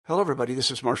Hello, everybody. This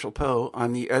is Marshall Poe.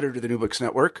 I'm the editor of the New Books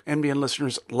Network. NBN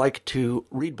listeners like to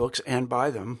read books and buy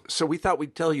them. So we thought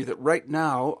we'd tell you that right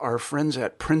now, our friends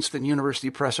at Princeton University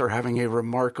Press are having a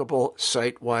remarkable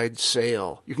site-wide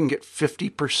sale. You can get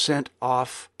 50%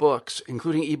 off books,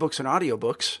 including ebooks and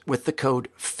audiobooks, with the code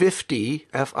 50,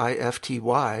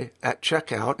 F-I-F-T-Y, at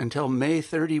checkout until May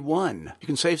 31. You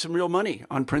can save some real money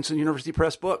on Princeton University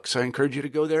Press books. I encourage you to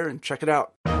go there and check it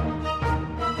out.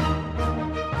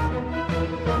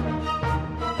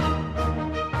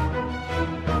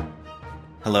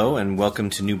 Hello and welcome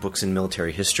to New Books in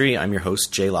Military History. I'm your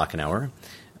host, Jay Lockenauer.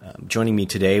 Joining me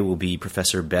today will be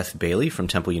Professor Beth Bailey from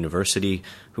Temple University,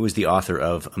 who is the author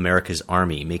of America's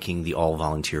Army, Making the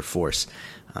All-Volunteer Force.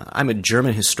 I'm a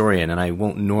German historian, and I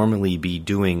won't normally be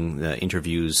doing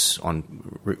interviews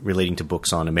on relating to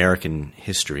books on American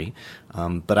history,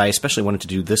 but I especially wanted to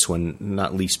do this one,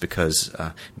 not least because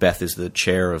Beth is the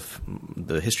chair of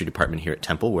the history department here at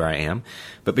Temple, where I am,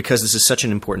 but because this is such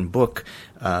an important book,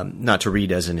 not to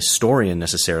read as an historian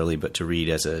necessarily, but to read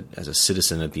as a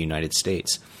citizen of the United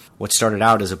States. What started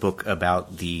out as a book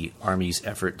about the Army's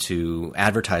effort to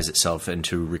advertise itself and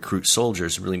to recruit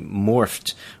soldiers really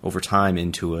morphed over time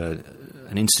into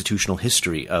an institutional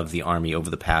history of the Army over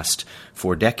the past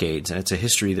 4 decades. And it's a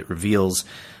history that reveals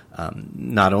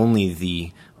not only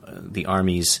the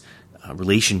Army's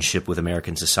relationship with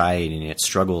American society and its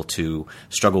struggle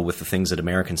with the things that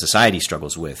American society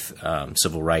struggles with,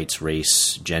 civil rights,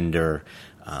 race, gender,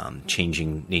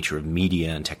 changing nature of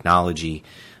media and technology.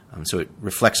 So it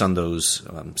reflects on those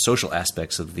social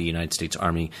aspects of the United States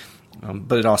Army,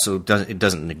 but it also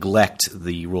doesn't neglect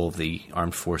the role of the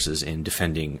armed forces in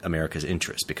defending America's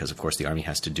interests, because, of course, the Army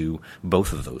has to do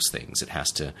both of those things. It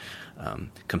has to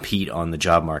compete on the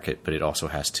job market, but it also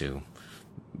has to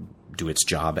do its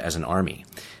job as an army.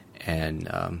 And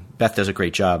Beth does a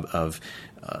great job of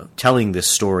telling this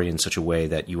story in such a way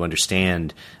that you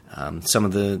understand some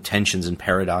of the tensions and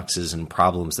paradoxes and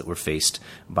problems that were faced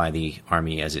by the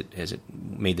Army as it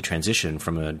made the transition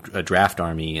from a draft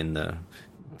army in the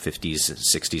 50s,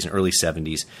 60s, and early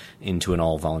 70s into an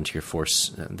all-volunteer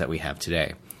force that we have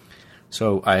today.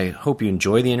 So I hope you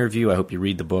enjoy the interview. I hope you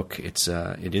read the book. It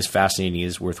is fascinating. It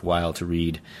is worthwhile to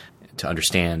read to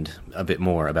understand a bit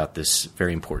more about this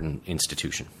very important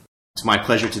institution. It's my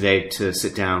pleasure today to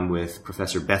sit down with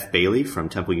Professor Beth Bailey from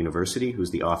Temple University,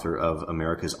 who's the author of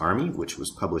America's Army, which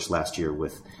was published last year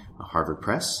with Harvard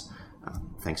Press.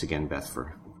 Thanks again, Beth,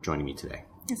 for joining me today.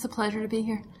 It's a pleasure to be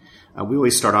here. We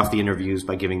always start off the interviews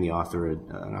by giving the author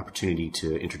an opportunity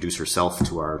to introduce herself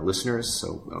to our listeners.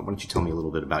 So why don't you tell me a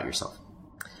little bit about yourself?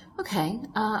 Okay.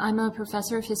 I'm a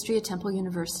professor of history at Temple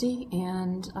University,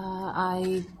 and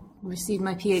I received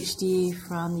my PhD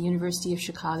from the University of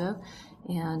Chicago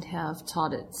and have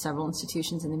taught at several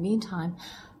institutions in the meantime.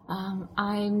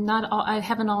 I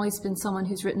haven't always been someone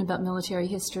who's written about military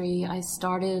history. I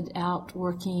started out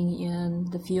working in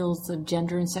the fields of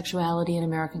gender and sexuality in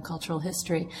American cultural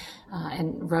history,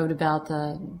 and wrote about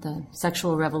the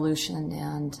sexual revolution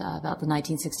and about the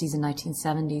 1960s and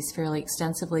 1970s fairly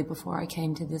extensively before I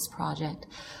came to this project.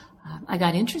 I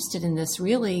got interested in this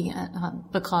really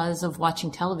because of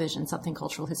watching television, something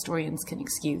cultural historians can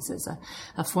excuse as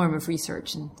a form of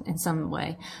research in some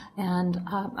way. And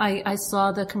I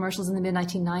saw the commercials in the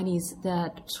mid-1990s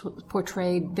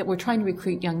that were trying to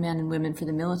recruit young men and women for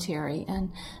the military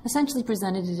and essentially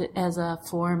presented it as a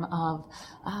form of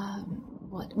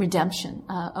redemption.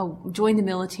 Join the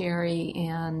military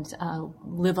and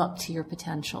live up to your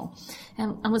potential.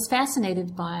 And I was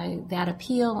fascinated by that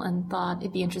appeal and thought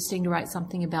it'd be interesting to write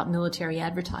something about military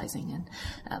advertising.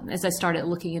 And as I started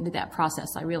looking into that process,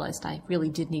 I realized I really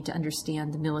did need to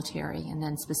understand the military and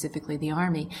then specifically the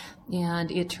Army.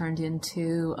 And it turned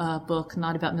into a book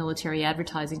not about military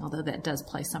advertising, although that does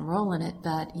play some role in it,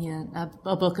 but in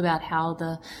a book about how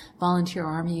the volunteer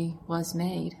Army was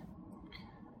made.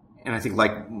 And I think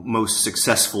like most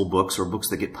successful books or books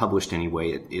that get published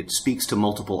anyway, it speaks to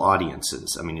multiple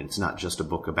audiences. I mean, it's not just a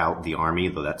book about the Army,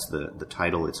 though that's the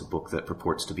title. It's a book that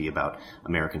purports to be about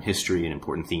American history and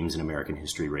important themes in American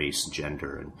history, race,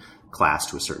 gender, and class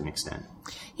to a certain extent.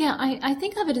 Yeah, I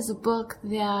think of it as a book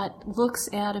that looks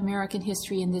at American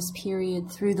history in this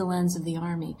period through the lens of the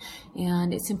Army.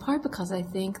 And it's in part because I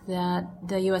think that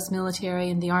the U.S. military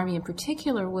and the Army in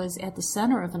particular was at the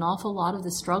center of an awful lot of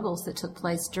the struggles that took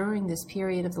place during this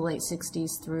period of the late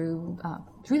 60s through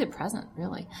the present,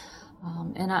 really.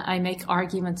 And I make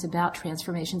arguments about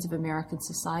transformations of American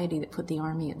society that put the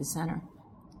Army at the center.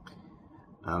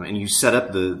 And you set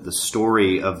up the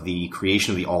story of the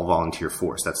creation of the all-volunteer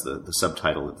force. That's the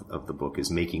subtitle of the book,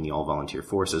 is Making the All-Volunteer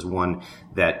Force, as one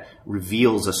that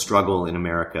reveals a struggle in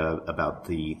America about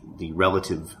the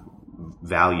relative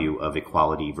value of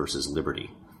equality versus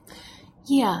liberty.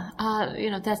 Yeah,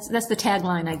 that's the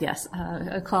tagline, I guess,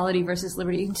 equality versus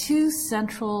liberty. Two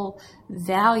central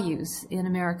values in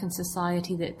American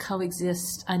society that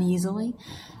coexist uneasily.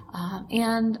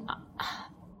 And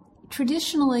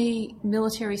traditionally,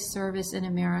 military service in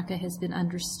America has been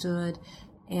understood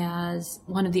as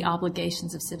one of the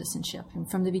obligations of citizenship. And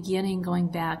from the beginning, going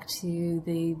back to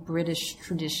the British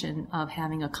tradition of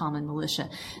having a common militia,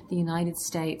 the United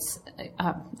States,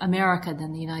 America,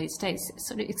 then the United States,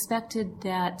 sort of expected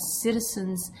that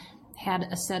citizens had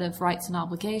a set of rights and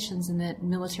obligations, and that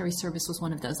military service was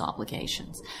one of those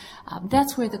obligations.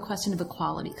 That's where the question of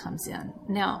equality comes in.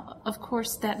 Now, of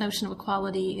course, that notion of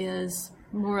equality is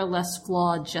more or less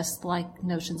flawed, just like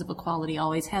notions of equality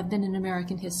always have been in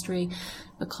American history,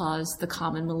 because the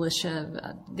common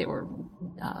militia, there were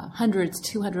hundreds,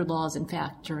 200 laws, in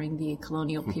fact, during the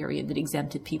colonial period that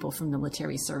exempted people from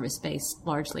military service based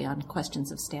largely on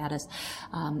questions of status.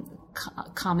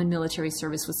 Common military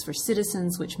service was for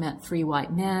citizens, which meant free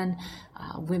white men.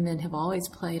 Women have always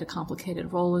played a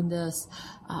complicated role in this.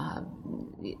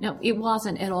 It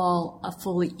wasn't at all a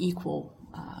fully equal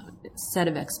set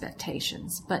of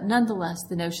expectations. But nonetheless,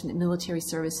 the notion that military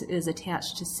service is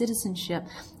attached to citizenship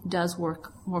does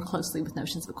work more closely with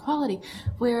notions of equality,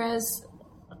 whereas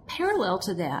parallel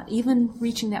to that, even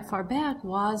reaching that far back,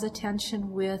 was a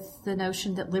tension with the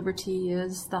notion that liberty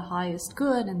is the highest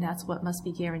good and that's what must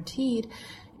be guaranteed.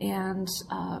 And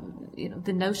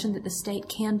the notion that the state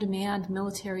can demand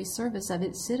military service of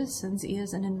its citizens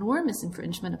is an enormous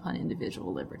infringement upon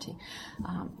individual liberty.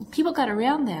 People got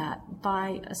around that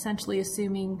by essentially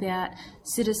assuming that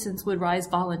citizens would rise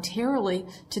voluntarily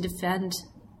to defend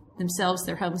themselves,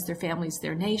 their homes, their families,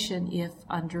 their nation, if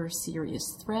under serious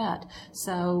threat.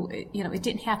 So, it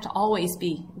didn't have to always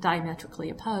be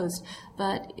diametrically opposed,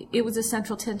 but it was a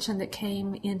central tension that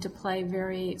came into play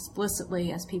very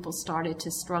explicitly as people started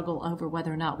to struggle over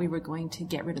whether or not we were going to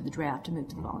get rid of the draft and move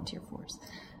to the volunteer force.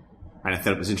 And I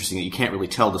thought it was interesting that you can't really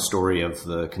tell the story of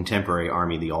the contemporary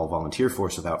Army, the all-volunteer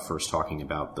force, without first talking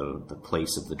about the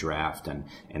place of the draft and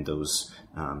those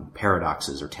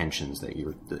paradoxes or tensions that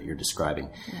you're describing.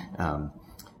 Yeah.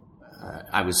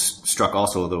 I was struck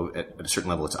also, although at a certain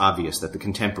level it's obvious, that the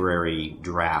contemporary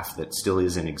draft that still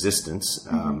is in existence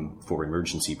for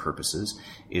emergency purposes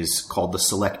is called the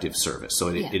selective service. So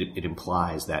it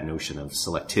implies that notion of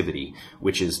selectivity,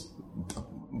 which is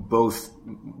both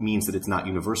means that it's not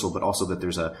universal, but also that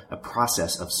there's a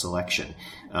process of selection.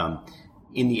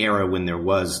 In the era when there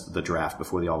was the draft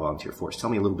before the all-volunteer force, tell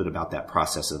me a little bit about that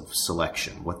process of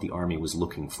selection, what the Army was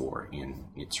looking for in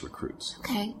its recruits.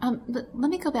 Okay. Let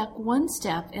me go back one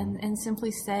step and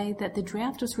simply say that the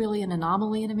draft was really an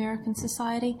anomaly in American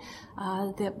society,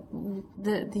 that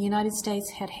the United States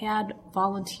had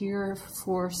volunteer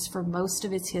force for most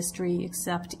of its history,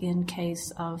 except in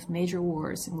case of major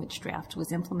wars in which draft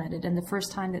was implemented. And the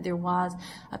first time that there was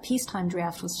a peacetime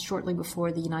draft was shortly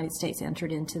before the United States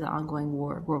entered into the ongoing war,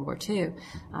 World War II,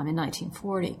 in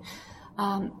 1940.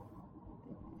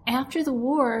 After the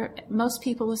war, most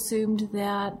people assumed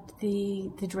that the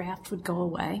draft would go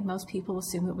away. Most people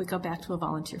assumed it would go back to a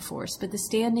volunteer force. But the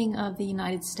standing of the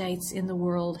United States in the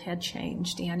world had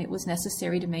changed, and it was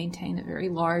necessary to maintain a very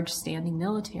large standing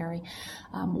military.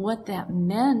 What that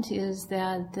meant is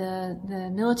that the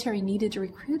military needed to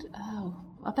recruit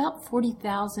about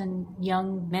 40,000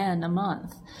 young men a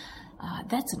month.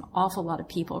 That's an awful lot of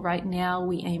people. Right now,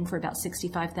 we aim for about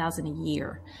 65,000 a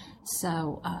year.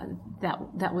 So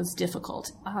that was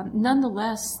difficult.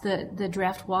 Nonetheless, the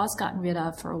draft was gotten rid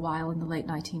of for a while in the late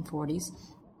 1940s.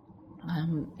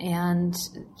 And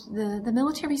the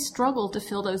military struggled to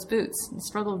fill those boots. It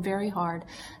struggled very hard.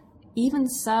 Even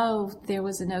so, there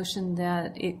was a notion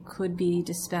that it could be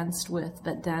dispensed with,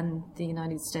 but then the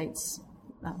United States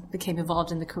became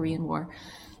involved in the Korean War.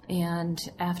 And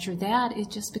after that, it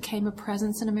just became a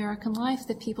presence in American life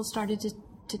that people started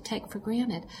to take for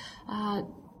granted.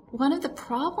 One of the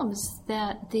problems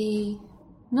that the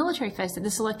military faced, that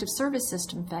the selective service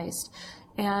system faced,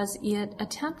 as it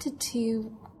attempted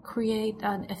to create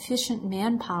an efficient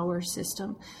manpower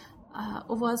system,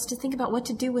 was to think about what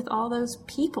to do with all those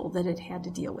people that it had to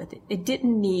deal with. It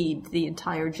didn't need the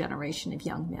entire generation of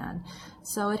young men.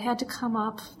 So it had to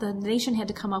the nation had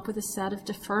to come up with a set of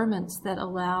deferments that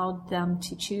allowed them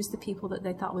to choose the people that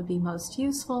they thought would be most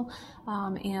useful,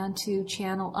 and to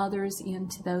channel others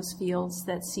into those fields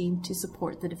that seemed to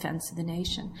support the defense of the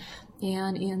nation.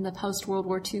 And in the post-World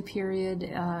War II period,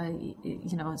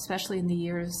 especially in the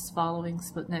years following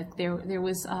Sputnik, there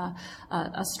was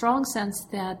a strong sense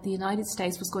that the United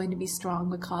States was going to be strong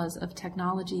because of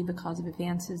technology, because of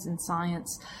advances in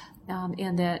science,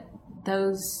 and that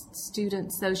those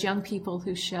students, those young people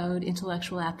who showed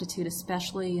intellectual aptitude,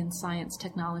 especially in science,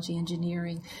 technology,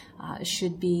 engineering,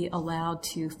 should be allowed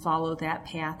to follow that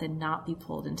path and not be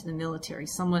pulled into the military.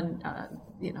 Someone,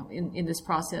 in this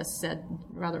process said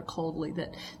rather coldly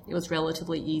that it was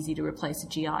relatively easy to replace a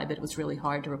GI, but it was really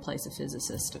hard to replace a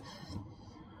physicist.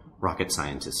 Rocket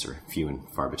scientists are few and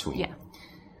far between. Yeah.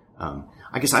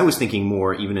 I guess I was thinking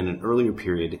more, even in an earlier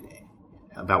period,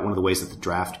 about one of the ways that the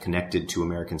draft connected to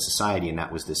American society, and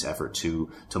that was this effort to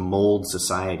mold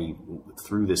society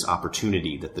through this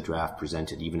opportunity that the draft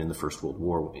presented, even in the First World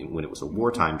War, when it was a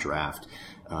wartime draft,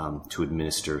 to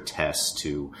administer tests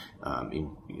to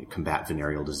combat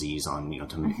venereal disease,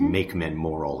 to make men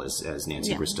moral, as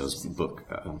Nancy Bristow's book,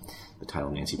 the title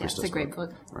of Nancy Bristow's book. It's a great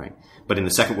book. Right. But in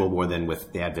the Second World War, then,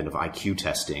 with the advent of IQ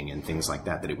testing and things like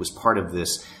that, it was part of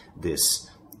this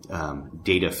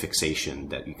data fixation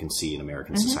that you can see in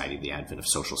American society, the advent of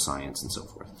social science and so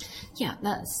forth. Yeah,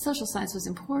 social science was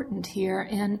important here,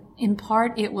 and in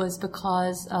part it was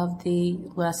because of the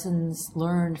lessons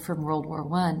learned from World War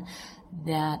I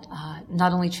that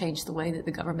not only changed the way that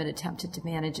the government attempted to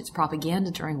manage its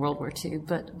propaganda during World War II,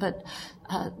 but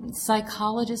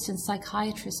psychologists and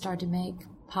psychiatrists started to make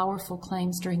powerful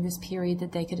claims during this period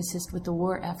that they could assist with the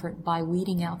war effort by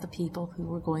weeding out the people who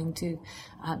were going to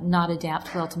not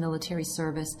adapt well to military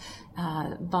service.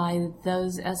 By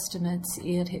those estimates,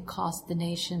 it had cost the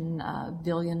nation $1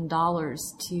 billion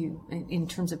in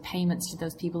terms of payments to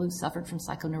those people who suffered from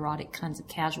psychoneurotic kinds of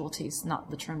casualties,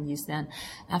 not the term used then,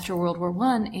 after World War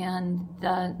I. And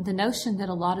the notion that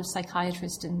a lot of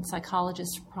psychiatrists and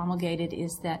psychologists promulgated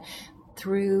is that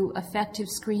through effective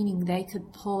screening, they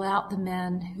could pull out the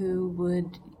men who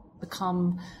would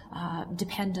become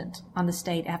dependent on the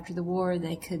state after the war.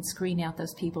 They could screen out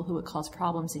those people who would cause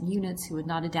problems in units, who would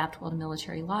not adapt well to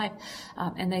military life.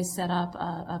 And they set up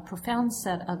a profound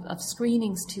set of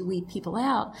screenings to weed people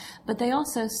out. But they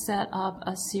also set up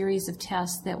a series of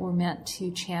tests that were meant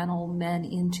to channel men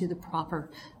into the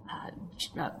proper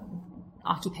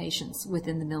occupations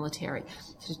within the military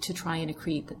to try and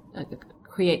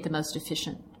create the most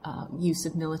efficient use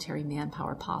of military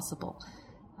manpower possible.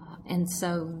 And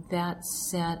so that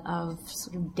set of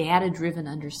sort of data-driven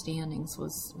understandings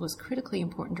was critically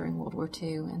important during World War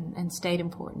II and stayed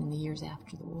important in the years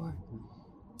after the war.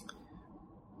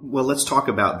 Well, let's talk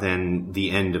about then the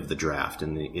end of the draft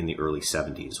in the early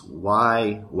 70s.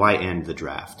 Why end the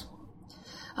draft?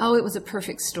 Oh, it was a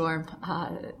perfect storm.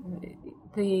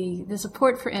 The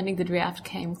support for ending the draft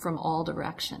came from all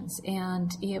directions,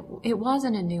 and it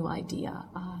wasn't a new idea.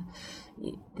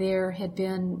 There had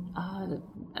been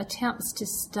attempts to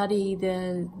study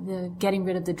the getting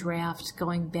rid of the draft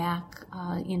going back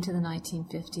into the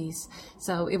 1950s.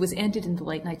 So it was ended in the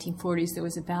late 1940s. There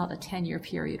was about a 10-year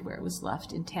period where it was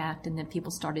left intact, and then people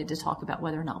started to talk about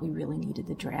whether or not we really needed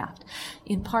the draft,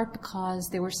 in part because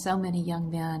there were so many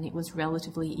young men. It was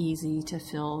relatively easy to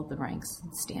fill the ranks of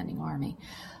the standing army.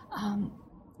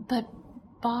 But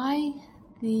by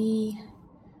the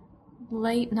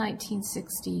late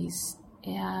 1960s,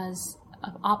 as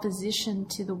opposition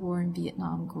to the war in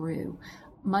Vietnam grew,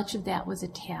 much of that was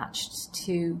attached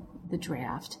to the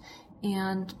draft.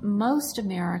 And most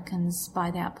Americans by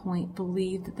that point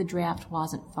believed that the draft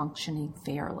wasn't functioning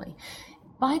fairly.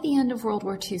 By the end of World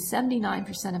War II,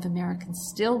 79% of Americans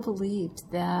still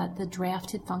believed that the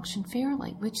draft had functioned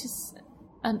fairly, which is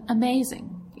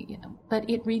amazing. But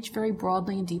it reached very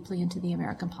broadly and deeply into the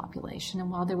American population. And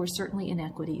while there were certainly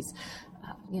inequities,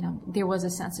 there was a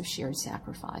sense of shared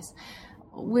sacrifice.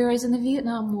 Whereas in the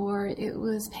Vietnam War, it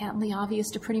was patently obvious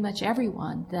to pretty much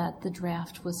everyone that the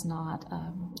draft was not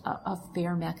a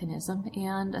fair mechanism,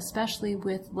 and especially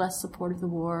with less support of the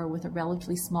war, with a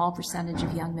relatively small percentage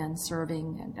of young men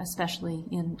serving, especially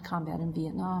in combat in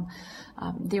Vietnam,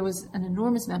 there was an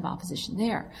enormous amount of opposition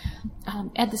there.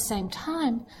 At the same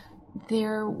time,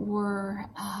 there were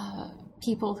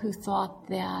people who thought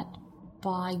that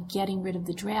by getting rid of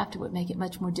the draft, it would make it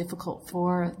much more difficult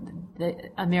for the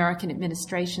American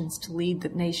administrations to lead the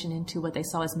nation into what they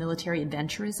saw as military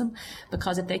adventurism,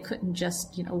 because if they couldn't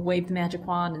just, wave the magic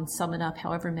wand and summon up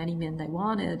however many men they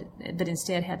wanted, but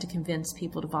instead had to convince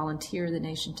people to volunteer the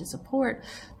nation to support,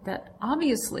 that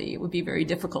obviously it would be very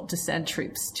difficult to send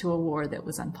troops to a war that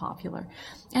was unpopular.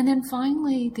 And then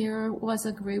finally, there was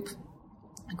a group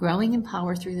growing in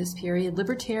power through this period,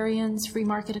 libertarians, free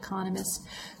market economists,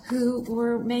 who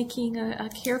were making a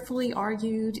carefully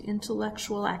argued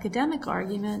intellectual academic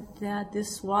argument that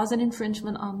this was an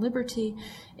infringement on liberty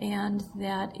and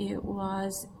that it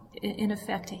was, in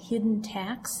effect, a hidden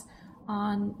tax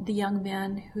on the young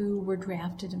men who were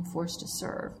drafted and forced to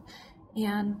serve.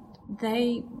 And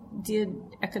they did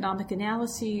economic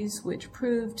analyses which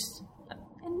proved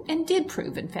and did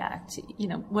prove, in fact,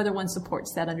 whether one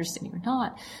supports that understanding or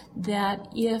not, that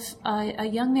if a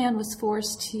young man was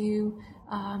forced to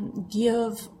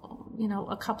give,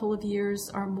 a couple of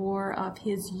years or more of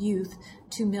his youth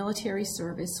to military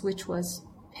service, which was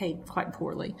paid quite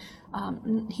poorly,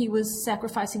 he was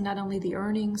sacrificing not only the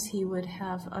earnings he would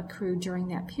have accrued during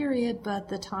that period, but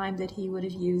the time that he would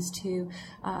have used to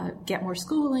get more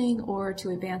schooling or to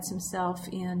advance himself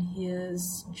in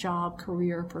his job,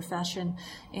 career, profession,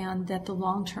 and that the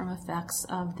long-term effects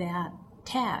of that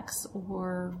tax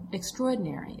were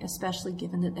extraordinary, especially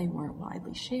given that they weren't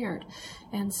widely shared.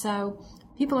 And so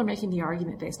people are making the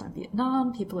argument based on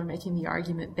Vietnam. People are making the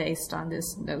argument based on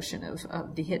this notion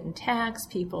of the hidden tax.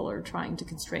 People are trying to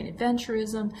constrain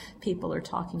adventurism. People are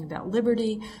talking about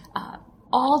liberty.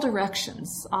 All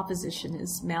directions, opposition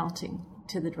is mounting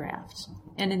to the draft.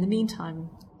 And in the meantime,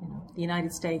 the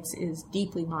United States is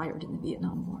deeply mired in the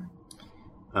Vietnam War.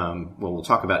 Well, we'll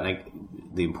talk about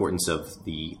the importance of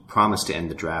the promise to end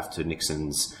the draft to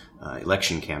Nixon's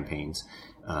election campaigns.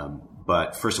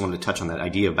 But first I wanted to touch on that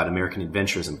idea about American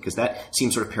adventurism, because that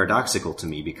seems sort of paradoxical to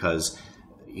me because,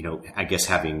 I guess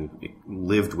having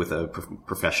lived with a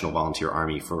professional volunteer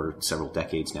army for several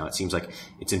decades now, it seems like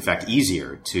it's in fact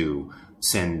easier to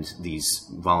send these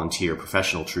volunteer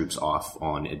professional troops off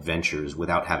on adventures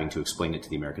without having to explain it to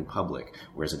the American public,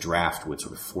 whereas a draft would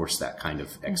sort of force that kind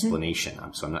of explanation.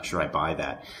 So I'm not sure I buy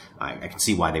that. I can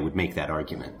see why they would make that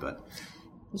argument, but...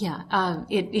 Yeah,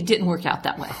 it didn't work out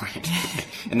that way. Right.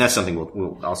 And that's something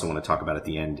we'll also want to talk about at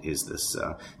the end is this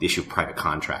the issue of private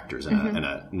contractors and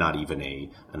not even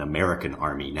an American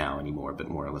army now anymore, but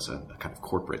more or less a kind of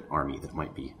corporate army that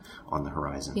might be on the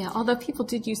horizon. Yeah, although people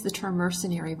did use the term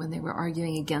mercenary when they were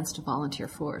arguing against a volunteer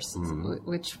force,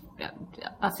 which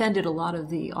offended a lot of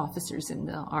the officers in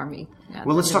the army.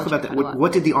 Well, let's talk about that.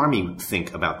 What did the army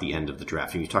think about the end of the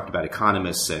draft? You talked about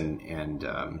economists and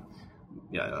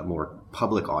a more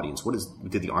public audience.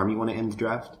 Did the Army want to end the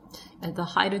draft? At the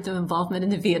height of the involvement in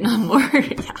the Vietnam War.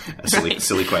 Yeah,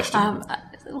 silly question.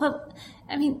 Well,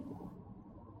 I mean,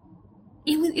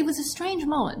 it was a strange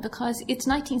moment because it's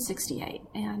 1968,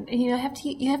 and you have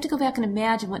to go back and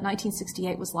imagine what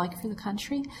 1968 was like for the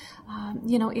country.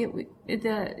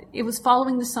 It was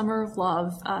following the Summer of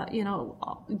Love.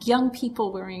 Young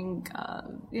people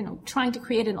trying to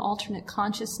create an alternate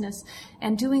consciousness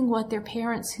and doing what their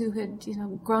parents who had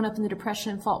grown up in the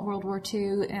Depression and fought World War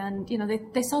II, and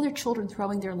they saw their children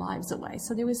throwing their lives away.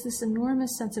 So there was this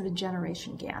enormous sense of a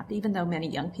generation gap, even though many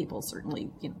young people certainly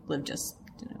lived just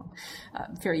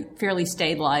fairly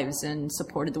staid lives and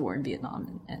supported the war in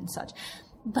Vietnam and such.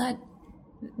 But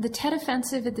the Tet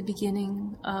Offensive at the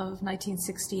beginning of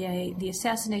 1968, the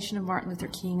assassination of Martin Luther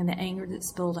King and the anger that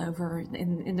spilled over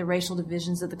in the racial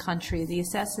divisions of the country, the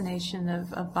assassination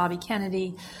of Bobby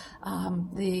Kennedy,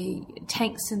 the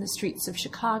tanks in the streets of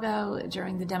Chicago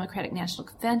during the Democratic National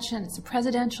Convention. It's a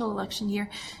presidential election year.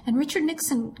 And Richard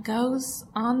Nixon goes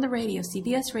on the radio,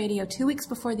 CBS radio, 2 weeks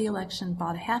before the election,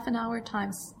 about a half an hour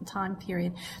time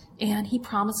period, and he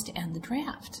promised to end the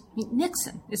draft. I mean,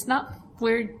 Nixon, it's not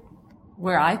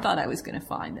where I thought I was going to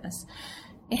find this.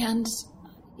 And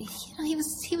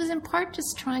he was in part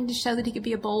just trying to show that he could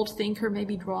be a bold thinker,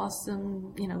 maybe draw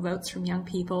some votes from young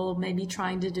people, maybe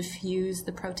trying to diffuse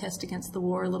the protest against the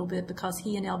war a little bit, because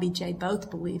he and LBJ both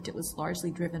believed it was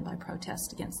largely driven by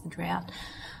protest against the draft.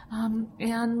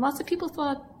 And lots of people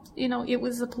thought it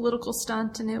was a political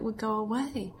stunt and it would go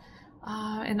away.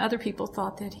 And other people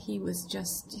thought that he was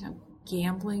just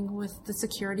gambling with the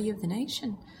security of the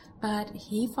nation. But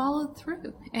he followed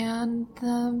through, and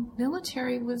the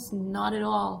military was not at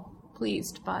all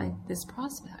pleased by this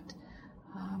prospect.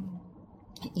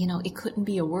 It couldn't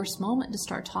be a worse moment to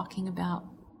start talking about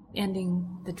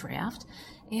ending the draft,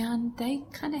 and they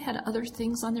kind of had other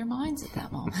things on their minds at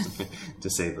that moment. to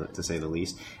say the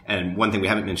least. And one thing we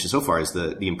haven't mentioned so far is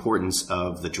the importance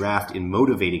of the draft in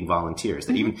motivating volunteers.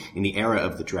 That even in the era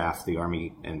of the draft, the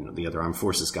Army and the other armed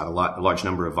forces got a large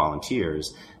number of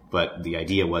volunteers, but the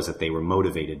idea was that they were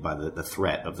motivated by the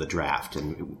threat of the draft.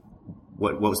 And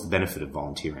what was the benefit of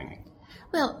volunteering?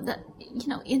 Well,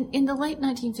 in the late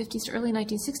 1950s to early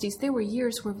 1960s, there were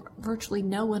years where virtually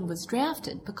no one was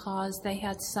drafted because they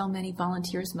had so many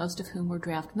volunteers, most of whom were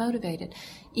draft motivated.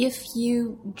 If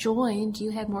you joined,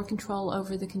 you had more control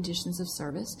over the conditions of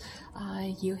service.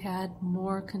 You had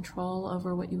more control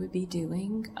over what you would be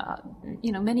doing.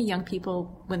 Many young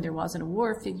people, when there wasn't a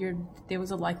war, figured there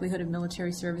was a likelihood of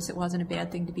military service. It wasn't a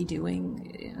bad thing to be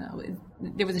doing.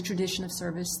 There was a tradition of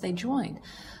service. They joined.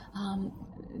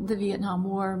 The Vietnam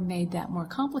War made that more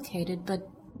complicated, but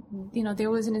there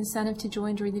was an incentive to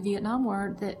join during the Vietnam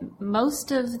War that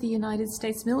most of the United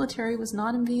States military was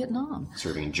not in Vietnam,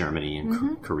 serving in Germany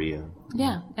and Korea.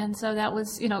 Yeah, and so that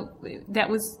was that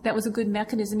was a good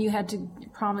mechanism. You had to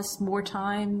promise more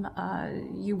time.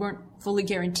 You weren't fully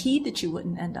guaranteed that you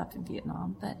wouldn't end up in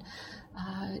Vietnam, but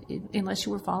unless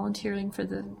you were volunteering for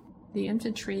the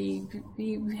infantry,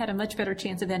 you had a much better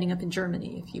chance of ending up in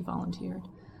Germany if you volunteered.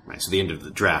 Right. So the end of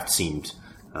the draft seemed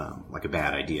like a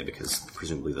bad idea because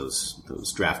presumably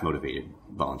those draft-motivated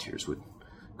volunteers would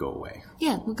go away.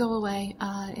 Yeah, would go away.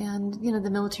 And the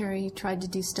military tried to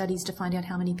do studies to find out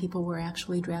how many people were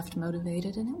actually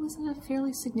draft-motivated, and it was a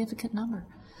fairly significant number.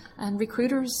 And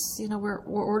recruiters, were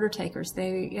order takers.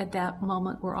 They, at that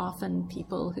moment, were often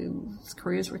people whose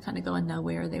careers were kind of going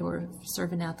nowhere. They were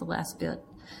serving out the last bit.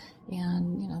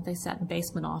 And, they sat in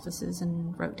basement offices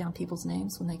and wrote down people's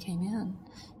names when they came in.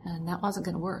 And that wasn't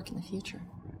going to work in the future.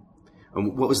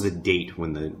 What was the date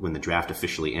when the draft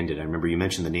officially ended? I remember you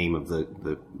mentioned the name of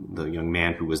the young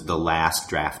man who was the last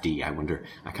draftee.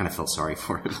 I kind of felt sorry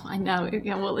for him. I know.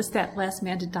 Well, it's that last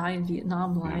man to die in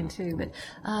Vietnam line, too. But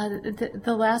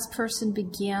the last person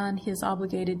began his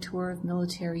obligated tour of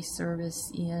military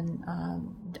service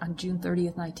on June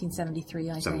 30th, 1973,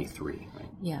 I think. 73, right.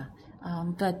 Yeah.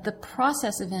 But the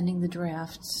process of ending the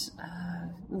draft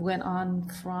went on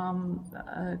from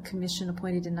a commission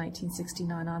appointed in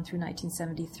 1969 on through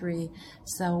 1973.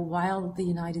 So while the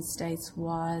United States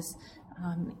was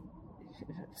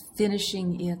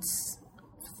finishing its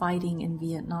fighting in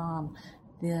Vietnam,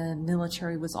 the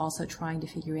military was also trying to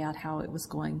figure out how it was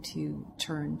going to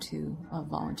turn to a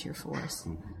volunteer force.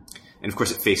 And of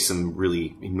course, it faced some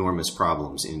really enormous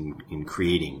problems in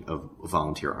creating a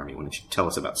volunteer army. Why don't you tell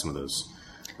us about some of those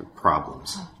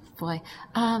problems? Oh, boy.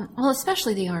 Well,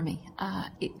 especially the Army.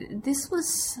 This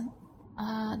was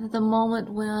the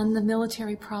moment when the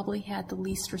military probably had the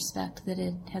least respect that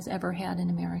it has ever had in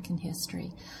American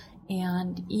history.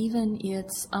 And even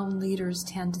its own leaders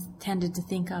tended to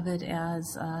think of it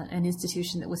as an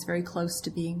institution that was very close to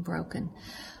being broken.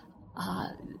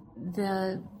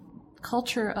 The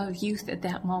culture of youth at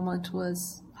that moment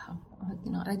was,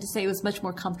 I'd say it was much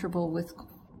more comfortable with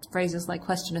phrases like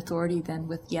question authority than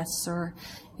with yes, sir.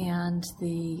 And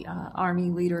the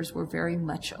Army leaders were very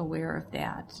much aware of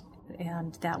that.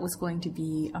 And that was going to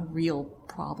be a real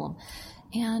problem.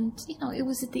 And, it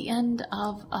was at the end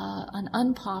of an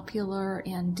unpopular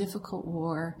and difficult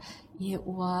war. It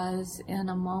was in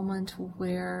a moment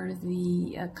where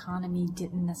the economy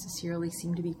didn't necessarily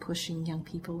seem to be pushing young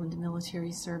people into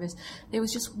military service. There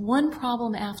was just one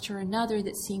problem after another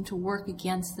that seemed to work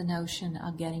against the notion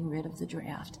of getting rid of the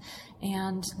draft.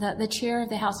 And the chair of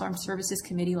the House Armed Services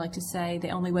Committee liked to say the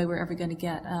only way we're ever going to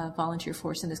get a volunteer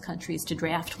force in this country is to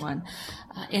draft one.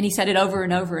 And he said it over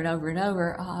and over and over and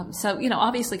over. So,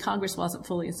 obviously Congress wasn't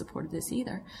fully in support of this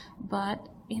either. But,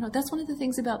 that's one of the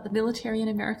things about the military in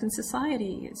American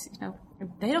society is,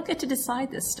 they don't get to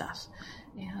decide this stuff.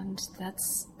 And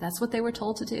that's what they were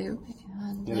told to do.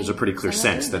 And there's a pretty clear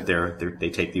sense that they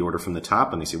take the order from the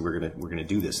top and they say we're gonna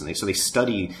do this, and they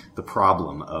study the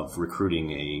problem of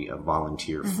recruiting a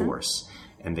volunteer force,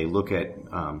 and they look at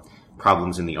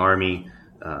problems in the Army,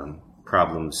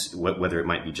 problems whether it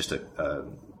might be just a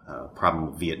problem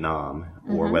of Vietnam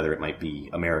or whether it might be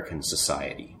American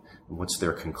society. What's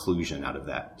their conclusion out of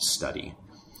that study?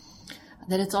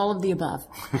 That it's all of the above.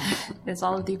 It's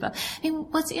all of the above. And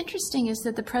what's interesting is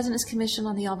that the President's Commission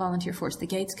on the All-Volunteer Force, the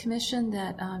Gates Commission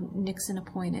that Nixon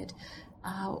appointed,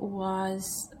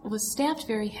 was staffed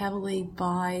very heavily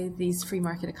by these free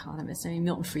market economists. I mean,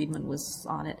 Milton Friedman was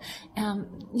on it.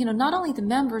 Not only the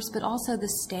members, but also the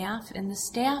staff. And the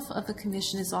staff of the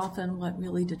commission is often what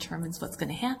really determines what's going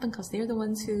to happen, because they're the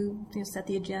ones who set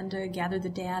the agenda, gather the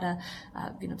data,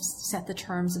 set the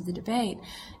terms of the debate.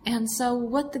 And so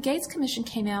what the Gates Commission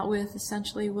came out with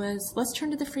essentially was, let's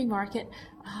turn to the free market.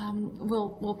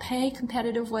 We'll pay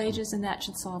competitive wages, and that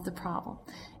should solve the problem.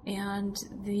 And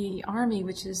the Army,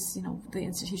 which is, the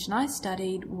institution I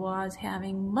studied, was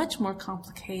having much more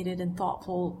complicated and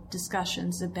thoughtful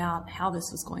discussions about how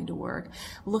this was going to work,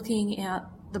 looking at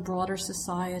the broader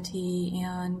society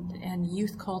and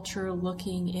youth culture,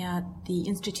 looking at the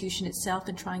institution itself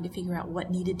and trying to figure out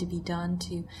what needed to be done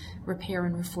to repair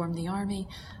and reform the Army.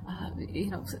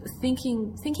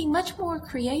 Thinking much more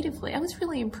creatively. I was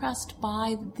really impressed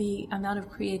by the amount of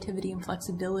creativity and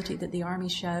flexibility that the Army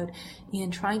showed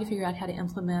in trying to figure out how to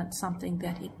implement something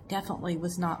that it definitely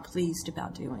was not pleased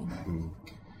about doing. Mm-hmm.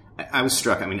 I was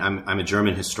struck. I mean, I'm a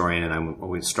German historian, and I'm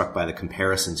always struck by the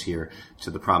comparisons here to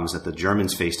the problems that the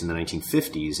Germans faced in the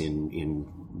 1950s in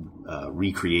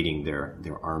recreating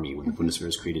their army when the Bundeswehr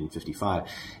was created in 1955.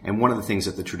 And one of the things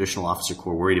that the traditional officer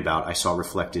corps worried about, I saw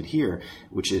reflected here,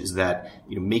 which is that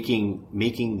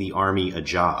making the army a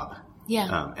job.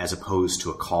 Yeah. As opposed to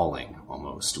a calling,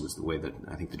 almost, was the way that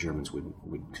I think the Germans would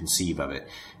conceive of it.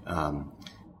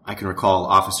 I can recall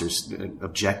officers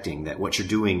objecting that what you're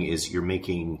doing is you're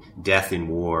making death in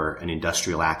war an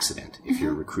industrial accident if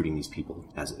you're recruiting these people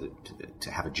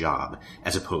to have a job,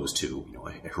 as opposed to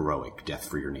a heroic death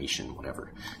for your nation,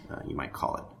 whatever you might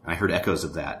call it. And I heard echoes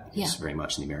of that very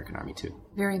much in the American Army too.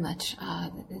 Very much.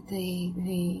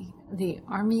 The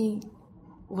Army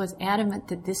was adamant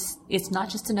that it's not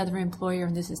just another employer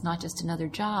and this is not just another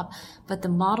job, but the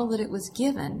model that it was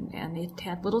given, and it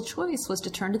had little choice, was to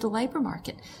turn to the labor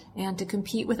market and to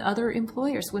compete with other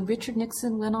employers. When Richard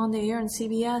Nixon went on the air on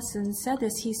CBS and said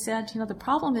this, he said, the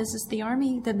problem is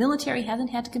the military hasn't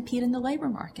had to compete in the labor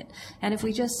market. And if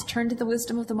we just turn to the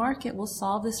wisdom of the market, we'll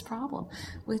solve this problem,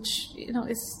 which,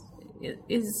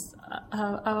 is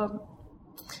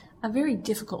a very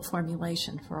difficult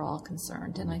formulation for all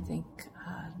concerned, and I think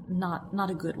not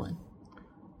a good one.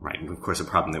 Right, and of course, a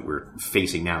problem that we're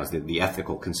facing now is the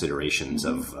ethical considerations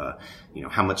of,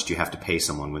 how much do you have to pay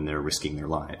someone when they're risking their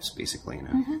lives, basically,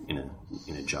 in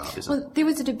a job? There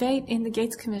was a debate in the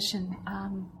Gates Commission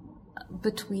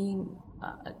between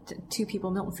two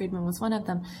people. Milton Friedman was one of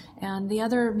them, and the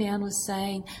other man was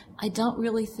saying, I don't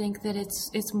really think that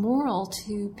it's moral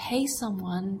to pay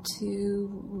someone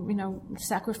to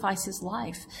sacrifice his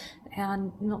life.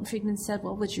 And Milton Friedman said,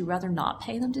 well, would you rather not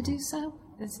pay them to do so?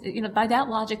 By that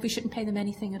logic, we shouldn't pay them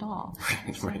anything at all.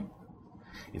 Right.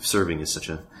 If serving is such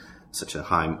a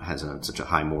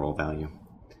high moral value.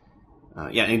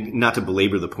 And not to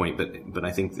belabor the point, but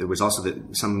I think there was also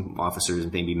some officers,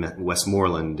 maybe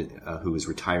Westmoreland, who was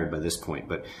retired by this point,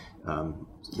 but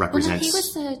represents. He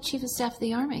was the chief of staff of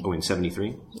the Army. Oh, in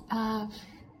 73?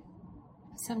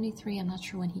 73, I'm not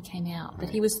sure when he came out, but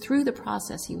he was through the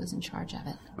process. He was in charge of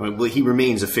it. Well, he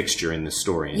remains a fixture in this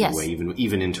story anyway,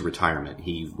 even into retirement.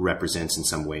 He represents in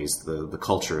some ways the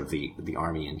culture of the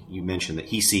Army, and you mentioned that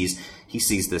he sees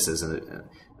this as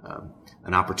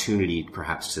an opportunity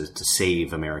perhaps to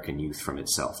save American youth from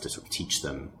itself, to sort of teach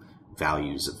them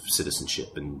values of citizenship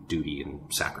and duty and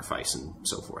sacrifice and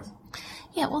so forth.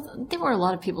 Yeah, well, there were a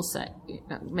lot of people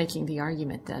making the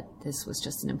argument that this was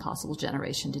just an impossible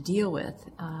generation to deal with,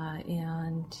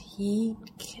 and he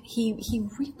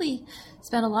really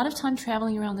spent a lot of time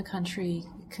traveling around the country,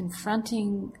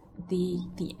 confronting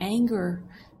the anger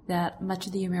that much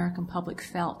of the American public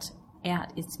felt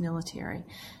at its military.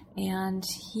 And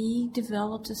he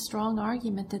developed a strong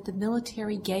argument that the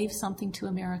military gave something to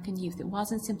American youth. It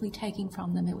wasn't simply taking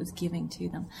from them, it was giving to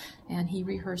them. And he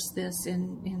rehearsed this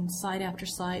in site after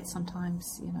site.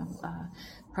 Sometimes,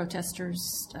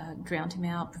 protesters drowned him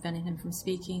out, preventing him from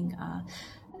speaking.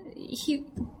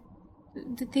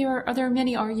 There are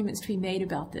many arguments to be made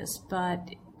about this, but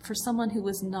for someone who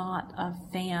was not a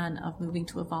fan of moving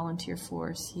to a volunteer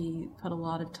force, he put a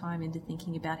lot of time into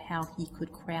thinking about how he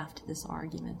could craft this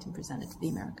argument and present it to the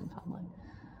American public.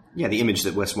 Yeah, the image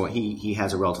that Westmore, he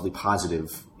has a relatively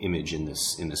positive image in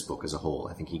this book as a whole.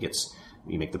 I think you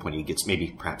make the point, he gets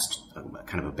maybe perhaps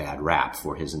kind of a bad rap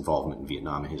for his involvement in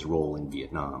Vietnam and his role in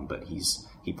Vietnam, but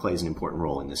he plays an important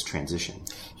role in this transition.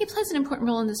 He plays an important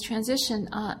role in this transition.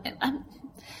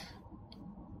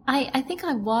 I think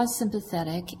I was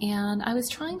sympathetic, and I was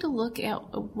trying to look at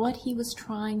what he was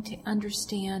trying to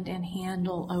understand and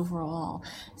handle overall.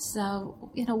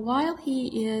 So, while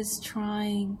he is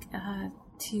trying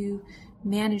to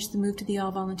managed the move to the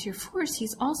all-volunteer force,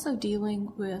 he's also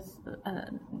dealing with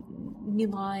My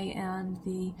Lai and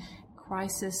the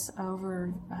crisis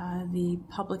over the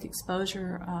public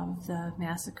exposure of the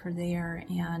massacre there,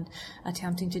 and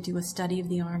attempting to do a study of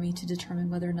the army to determine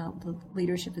whether or not the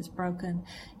leadership is broken.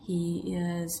 He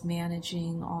is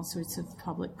managing all sorts of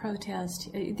public protest.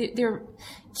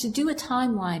 To do a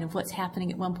timeline of what's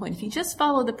happening at one point, if you just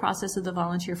follow the process of the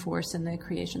volunteer force and the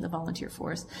creation of the volunteer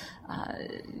force,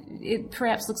 it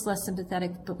perhaps looks less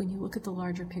sympathetic, but when you look at the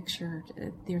larger picture,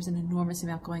 there's an enormous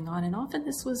amount going on, and often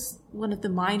this was one of the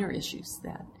minor issues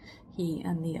that he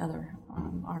and the other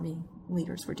army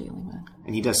leaders were dealing with.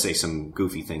 And he does say some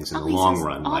goofy things in the long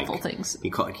run. Awful things. He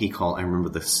called. I remember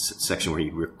the section where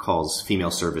he calls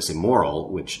female service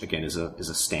immoral, which again is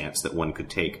a stance that one could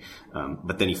take.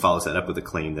 But then he follows that up with a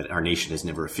claim that our nation has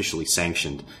never officially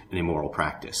sanctioned an immoral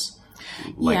practice.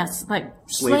 Like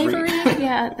slavery.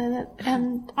 Yeah,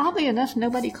 and oddly enough,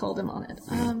 nobody called him on it.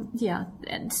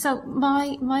 And so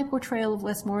my portrayal of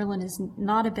Westmoreland is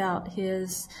not about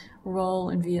his role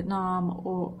in Vietnam,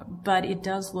 but it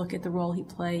does look at the role he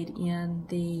played in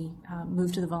the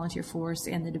move to the volunteer force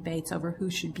and the debates over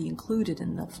who should be included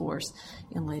in the force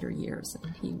in later years.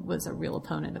 And he was a real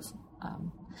opponent of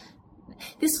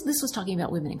this was talking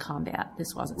about women in combat.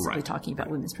 This wasn't simply talking about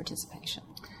women's participation.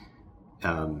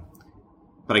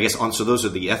 But I guess so those are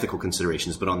the ethical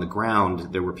considerations. But on the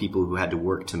ground, there were people who had to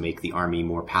work to make the army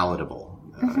more palatable,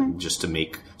 just to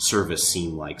make service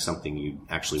seem like something you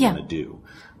actually want to do.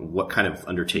 What kind of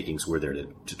undertakings were there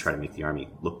to try to make the army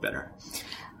look better?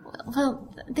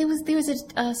 Well, there was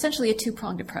essentially a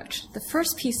two-pronged approach. The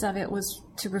first piece of it was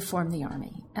to reform the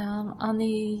army.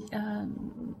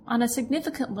 On a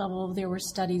significant level, there were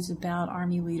studies about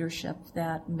army leadership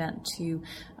that meant to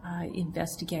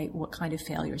investigate what kind of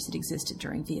failures had existed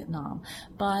during Vietnam.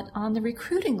 But on the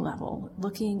recruiting level,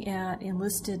 looking at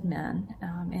enlisted men,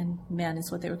 and men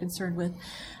is what they were concerned with,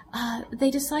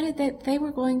 they decided that they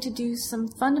were going to do some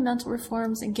fundamental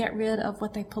reforms and get rid of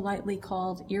what they politely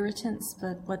called irritants,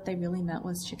 but what they really meant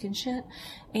was chicken shit.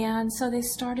 And so they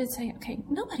started saying, okay,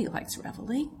 nobody likes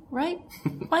reveille, right?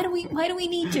 Why do we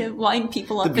need to wind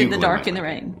people up in the dark in the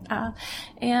rain?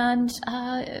 And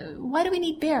why do we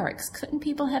need barracks? Couldn't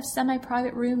people have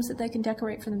semi-private rooms that they can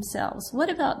decorate for themselves? What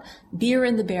about beer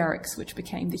in the barracks, which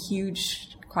became the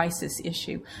huge crisis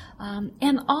issue?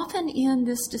 And often in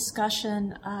this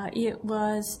discussion, it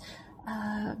was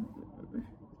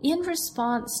in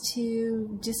response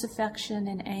to disaffection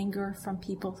and anger from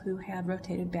people who had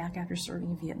rotated back after serving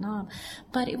in Vietnam.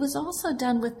 But it was also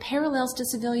done with parallels to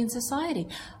civilian society.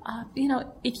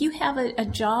 If you have a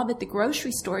job at the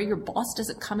grocery store, your boss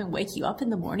doesn't come and wake you up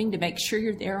in the morning to make sure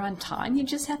you're there on time. You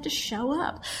just have to show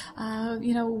up.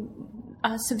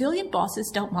 Civilian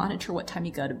bosses don't monitor what time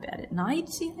you go to bed at night.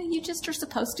 You just are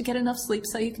supposed to get enough sleep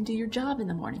so you can do your job in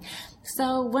the morning.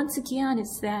 So once again,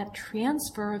 it's that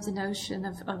transfer of the notion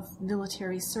of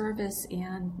military service,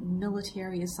 and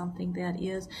military is something that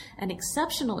is an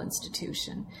exceptional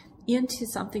institution into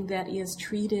something that is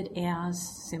treated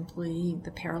as simply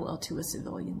the parallel to a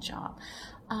civilian job.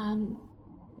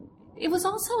 It was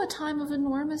also a time of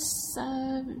enormous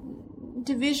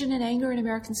division and anger in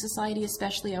American society,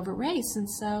 especially over race. And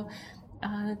so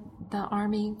the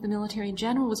Army, the military in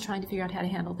general, was trying to figure out how to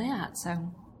handle that.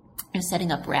 So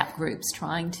setting up rap groups,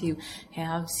 trying to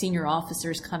have senior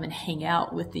officers come and hang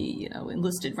out with the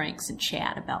enlisted ranks and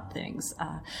chat about things,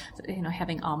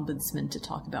 having ombudsmen to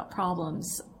talk about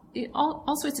problems.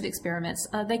 All sorts of experiments.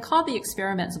 They called the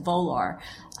experiments VOLAR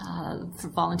for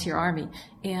Volunteer Army,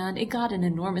 and it got an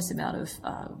enormous amount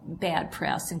of bad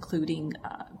press, including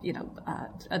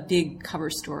a big cover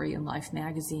story in Life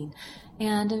magazine.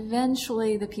 And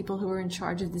eventually the people who were in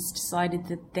charge of this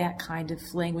decided that kind of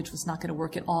language was not going to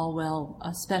work at all well,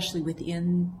 especially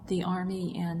within the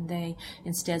Army, and they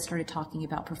instead started talking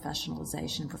about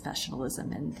professionalization,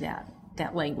 professionalism, and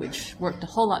that language worked a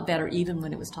whole lot better even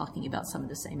when it was talking about some of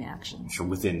the same actions. From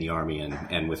within the Army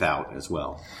and without as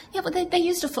well. Yeah, but they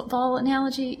used a football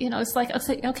analogy. It's like,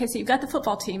 okay, so you've got the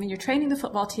football team and you're training the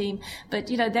football team, but,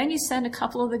 then you send a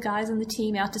couple of the guys on the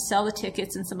team out to sell the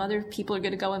tickets, and some other people are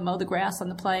going to go and mow the grass on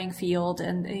the playing field.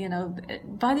 And,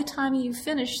 by the time you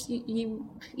finish, you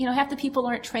half the people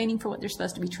aren't training for what they're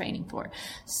supposed to be training for.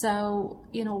 So,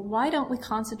 why don't we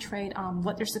concentrate on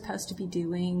what they're supposed to be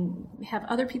doing, have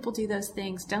other people do those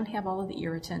things, don't have all of the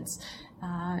irritants,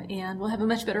 and we'll have a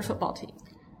much better football team.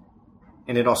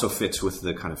 And it also fits with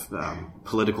the kind of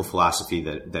political philosophy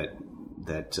that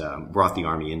brought the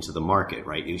Army into the market,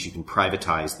 right? Is you can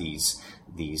privatize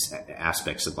these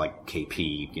aspects of like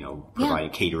KP, providing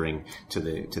catering to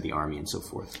the Army and so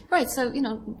forth. Right. So,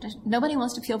 nobody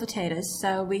wants to peel potatoes,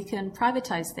 so we can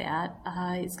privatize that.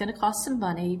 It's going to cost some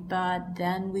money, but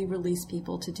then we release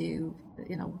people to do,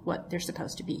 what they're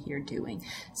supposed to be here doing.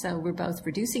 So we're both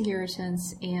reducing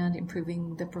irritants and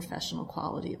improving the professional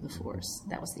quality of the force.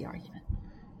 That was the argument.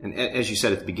 And as you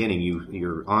said at the beginning,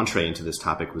 your entree into this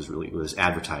topic was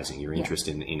advertising, your interest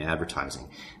in advertising.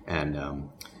 And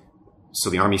so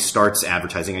the Army starts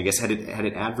advertising. I guess had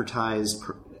it advertised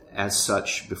as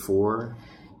such before?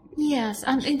 Yes,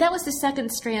 that was the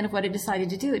second strand of what it decided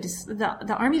to do.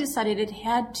 The Army decided it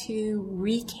had to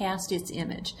recast its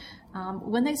image.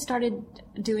 When they started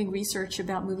doing research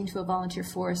about moving to a volunteer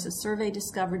force, a survey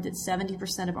discovered that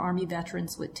 70% of Army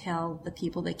veterans would tell the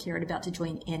people they cared about to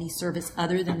join any service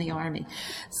other than the Army.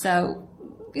 So,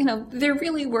 they're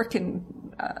really working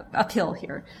uphill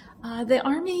here. The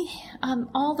Army,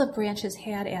 all the branches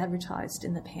had advertised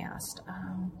in the past,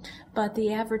 but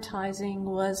the advertising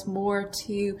was more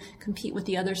to compete with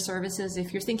the other services.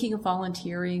 If you're thinking of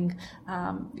volunteering,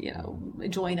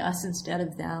 join us instead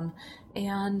of them.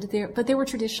 But there were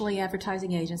traditionally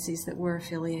advertising agencies that were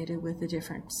affiliated with the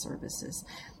different services.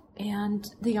 And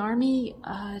the Army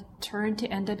turned to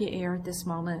NWA at this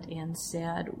moment and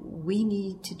said, we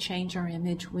need to change our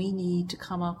image. We need to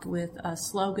come up with a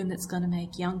slogan that's going to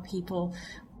make young people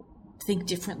think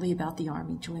differently about the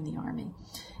Army, join the Army.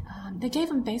 They gave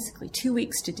them basically 2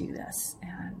 weeks to do this.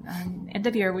 And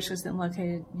NWA, which was then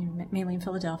located mainly in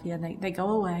Philadelphia, and they go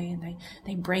away and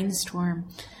they brainstorm,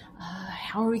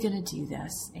 how are we going to do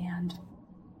this? And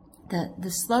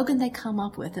the slogan they come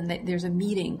up with, and there's a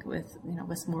meeting with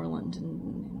Westmoreland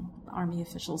and Army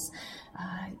officials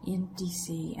in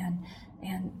D.C.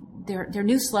 and their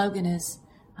new slogan is,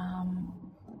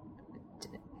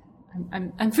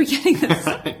 I'm forgetting this.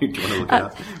 Do you want to look it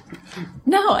up?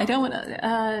 No, I don't want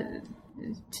to.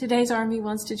 Today's Army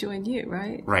wants to join you,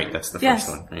 right? Right, that's the first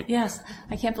one. Right? Yes,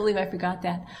 I can't believe I forgot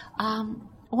that.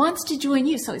 Wants to join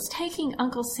you, so it's taking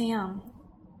Uncle Sam,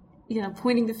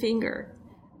 pointing the finger.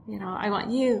 I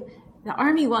want you. The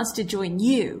Army wants to join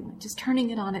you, just turning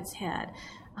it on its head.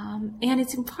 And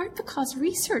it's in part because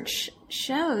research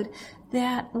showed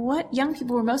that what young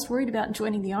people were most worried about in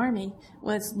joining the Army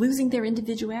was losing their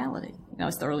individuality.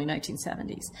 It's the early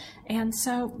 1970s. And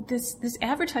so this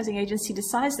advertising agency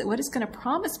decides that what it's going to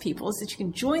promise people is that you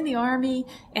can join the Army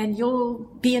and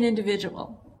you'll be an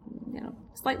individual.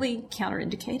 Slightly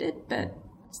counterindicated, but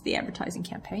it's the advertising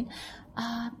campaign.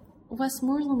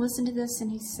 Westmoreland listened to this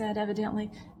and he said, evidently,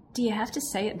 do you have to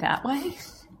say it that way?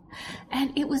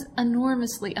 And it was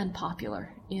enormously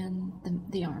unpopular in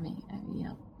the Army.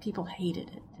 People hated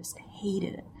it, just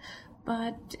hated it.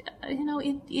 But,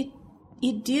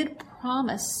 it did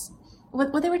promise,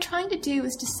 what they were trying to do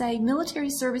is to say military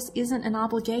service isn't an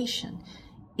obligation,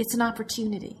 it's an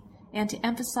opportunity. And to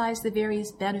emphasize the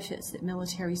various benefits that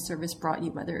military service brought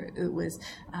you, whether it was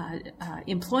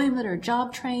employment or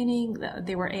job training.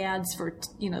 There were ads for,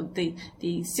 the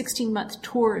 16-month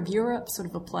tour of Europe, sort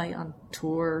of a play on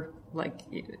tour, like,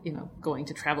 going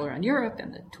to travel around Europe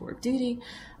and the tour of duty.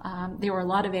 There were a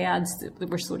lot of ads that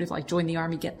were sort of like join the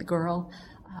Army, get the girl.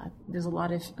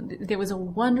 There was a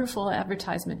wonderful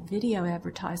video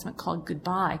advertisement called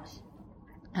Goodbye.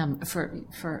 For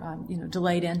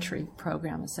delayed entry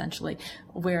program, essentially,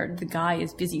 where the guy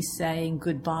is busy saying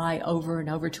goodbye over and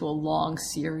over to a long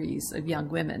series of young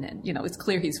women. And, it's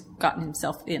clear he's gotten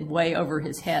himself in way over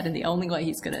his head. And the only way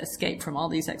he's going to escape from all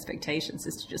these expectations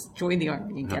is to just join the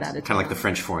Army and get out of town. Kind of like the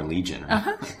French Foreign Legion. Right?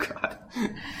 Uh-huh. Oh, God.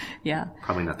 Yeah.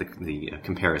 Probably not the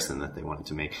comparison that they wanted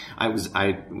to make. I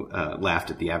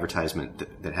laughed at the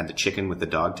advertisement that had the chicken with the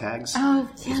dog tags. Oh,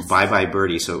 yes. It was Bye Bye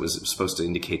Birdie, so it was supposed to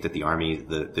indicate that the Army,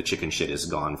 the chicken shit is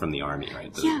gone from the Army,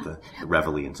 right? The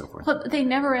reveille and so forth. Well, they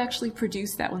never actually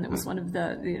produced that one. That was one of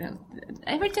the,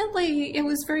 evidently it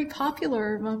was very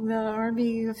popular among the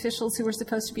Army officials who were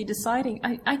supposed to be deciding.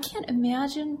 I can't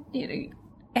imagine,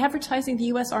 advertising the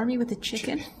U.S. Army with a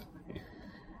chicken.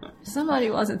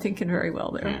 Somebody wasn't thinking very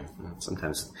well there. Yeah,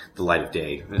 sometimes the light of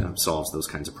day solves those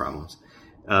kinds of problems.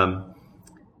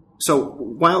 So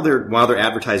while they're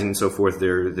advertising and so forth,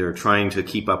 they're trying to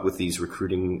keep up with these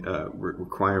recruiting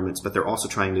requirements, but they're also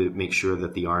trying to make sure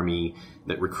that the Army,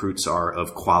 that recruits are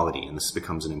of quality, and this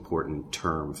becomes an important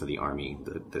term for the Army,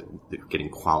 that they're getting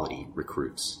quality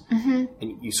recruits. Mm-hmm.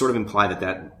 And you sort of imply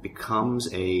that becomes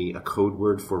a code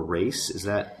word for race. Is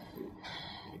that?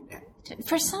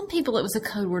 For some people, it was a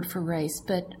code word for race,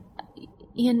 but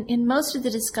in most of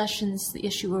the discussions, the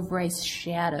issue of race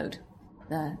shadowed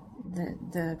the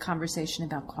the conversation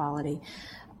about quality.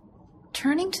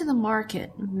 Turning to the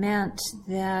market meant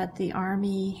that the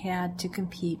Army had to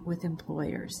compete with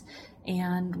employers.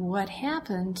 And what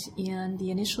happened in the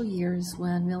initial years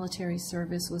when military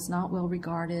service was not well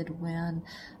regarded, when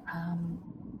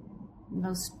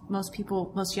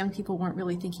most young people weren't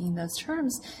really thinking in those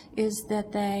terms, is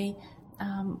that they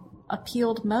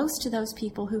appealed most to those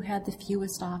people who had the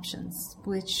fewest options,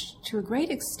 which to a great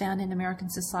extent in American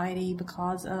society,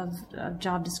 because of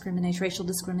job discrimination, racial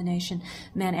discrimination,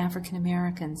 meant African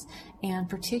Americans, and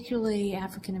particularly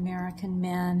African American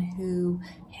men who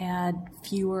had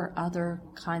fewer other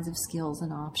kinds of skills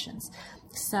and options.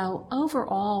 So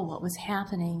overall, what was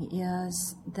happening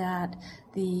is that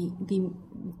the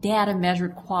data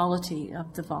measured quality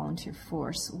of the volunteer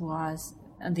force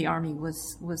the Army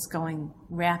was going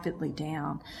rapidly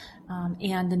down,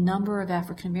 and the number of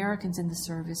African Americans in the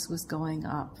service was going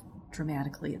up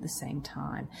dramatically at the same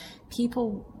time.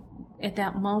 People at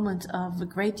that moment of a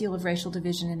great deal of racial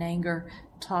division and anger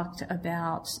talked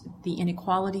about the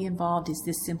inequality involved. Is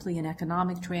this simply an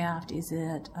economic draft? Is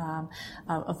it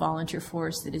a volunteer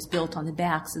force that is built on the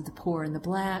backs of the poor and the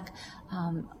black?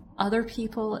 Other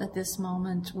people at this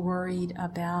moment worried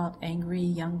about angry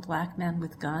young black men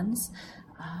with guns,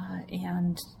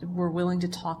 and were willing to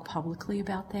talk publicly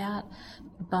about that.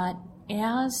 But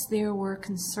as there were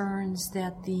concerns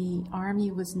that the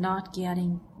Army was not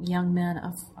getting young men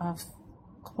of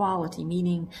quality,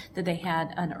 meaning that they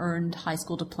had an earned high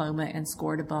school diploma and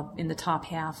scored above in the top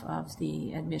half of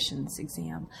the admissions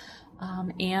exam,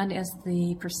 and as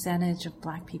the percentage of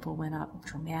black people went up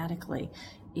dramatically,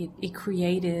 it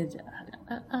created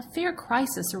a fair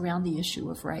crisis around the issue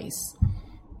of race.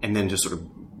 And then just sort of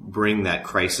bring that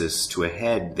crisis to a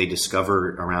head, they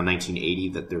discovered around 1980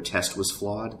 that their test was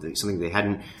flawed, something they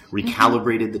hadn't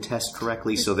recalibrated the test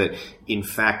correctly, so that in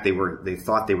fact they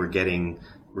thought they were getting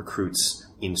recruits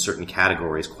in certain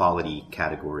categories, quality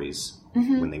categories,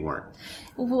 when they weren't.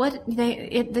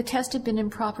 The test had been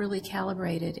improperly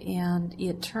calibrated, and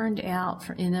it turned out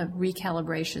in a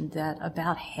recalibration that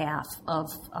about half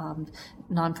of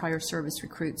non-prior service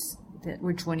recruits that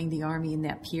were joining the Army in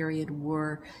that period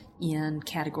were in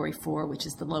Category 4, which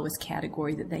is the lowest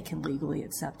category that they can legally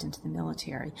accept into the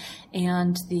military.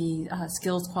 And the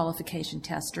skills qualification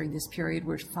tests during this period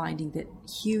were finding that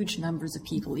huge numbers of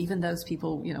people, even those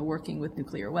people working with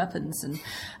nuclear weapons, and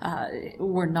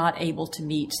were not able to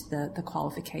meet the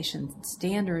qualification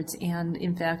standards. And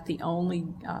in fact, the only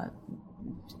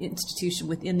institution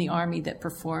within the Army that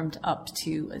performed up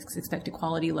to expected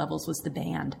quality levels was the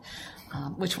band,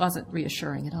 which wasn't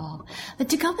reassuring at all. But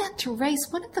to go back to race,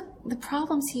 one of the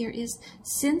problems here is,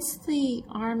 since the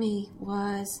Army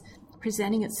was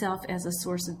presenting itself as a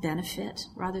source of benefit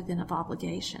rather than of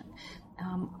obligation,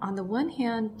 on the one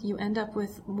hand, you end up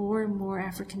with more and more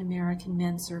African American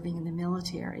men serving in the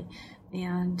military.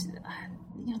 And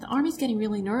the Army's getting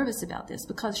really nervous about this,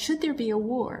 because should there be a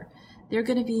war, there are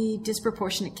going to be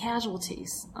disproportionate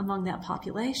casualties among that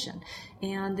population.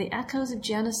 And the echoes of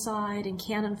genocide and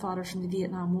cannon fodder from the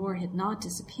Vietnam War had not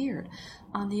disappeared.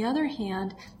 On the other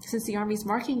hand, since the Army is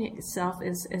marketing itself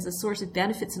as a source of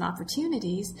benefits and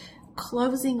opportunities,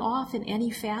 closing off in any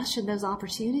fashion those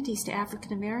opportunities to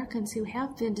African Americans who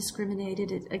have been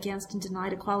discriminated against and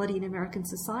denied equality in American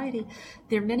society.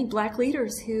 There are many black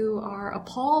leaders who are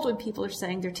appalled when people are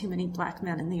saying there are too many black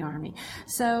men in the Army.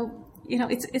 So,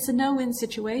 it's a no-win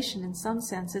situation in some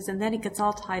senses, and then it gets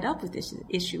all tied up with this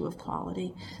issue of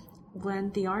quality.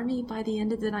 When the Army, by the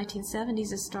end of the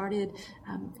 1970s, has started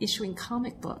issuing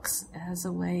comic books as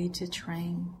a way to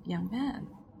train young men,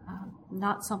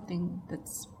 not something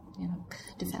that's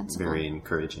defensible. Very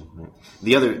encouraging. Right?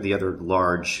 The other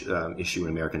large issue in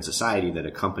American society that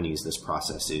accompanies this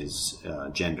process is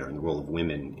gender and the role of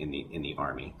women in the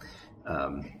Army.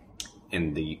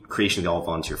 And the creation of the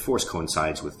all-volunteer force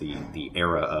coincides with the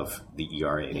era of the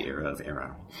ERA, the era of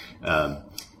ERA.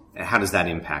 How does that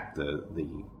impact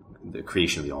the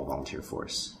creation of the all-volunteer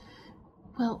force?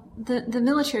 Well, the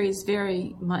military is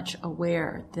very much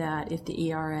aware that if the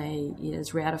ERA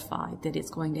is ratified, that it's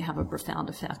going to have a profound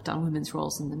effect on women's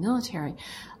roles in the military.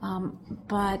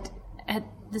 But at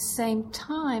the same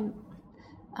time,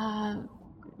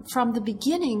 from the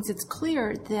beginnings, it's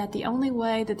clear that the only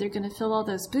way that they're going to fill all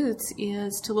those boots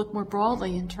is to look more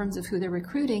broadly in terms of who they're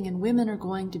recruiting, and women are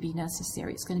going to be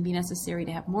necessary. It's going to be necessary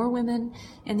to have more women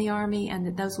in the Army, and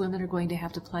that those women are going to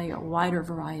have to play a wider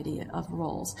variety of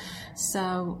roles.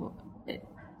 So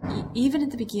even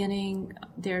at the beginning,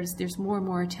 there's more and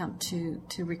more attempt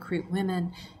to recruit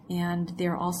women, and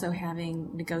they're also having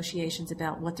negotiations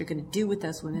about what they're going to do with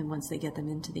those women once they get them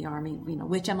into the Army.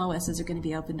 Which MOSs are going to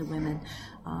be open to women,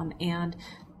 and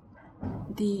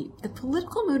the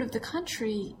political mood of the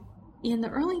country in the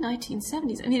early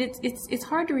 1970s. I mean, it's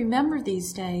hard to remember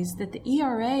these days that the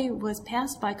ERA was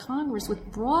passed by Congress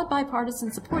with broad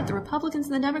bipartisan support. The Republicans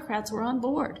and the Democrats were on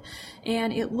board,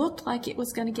 and it looked like it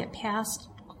was going to get passed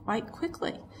quite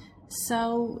quickly.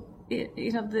 So,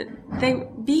 they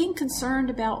being concerned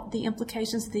about the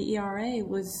implications of the ERA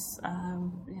was,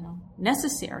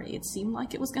 necessary. It seemed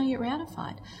like it was going to get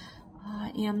ratified.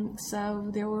 And so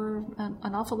there were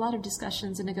an awful lot of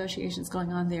discussions and negotiations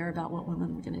going on there about what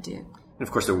women were going to do. And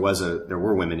of course, there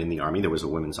were women in the Army. There was a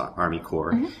Women's Army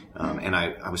Corps. Mm-hmm. And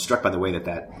I was struck by the way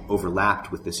that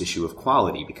overlapped with this issue of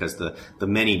quality, because the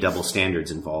many double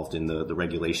standards involved in the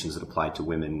regulations that applied to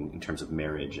women in terms of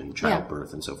marriage and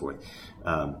childbirth and so forth.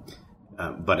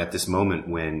 But at this moment,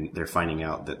 when they're finding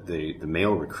out that the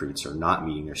male recruits are not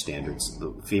meeting their standards,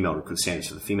 the standards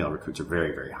for the female recruits are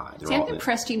very, very high. I'm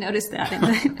impressed you noticed that.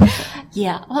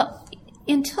 Yeah. Well,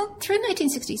 through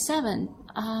 1967,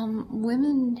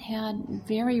 women had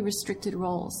very restricted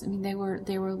roles. I mean, they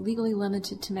were legally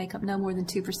limited to make up no more than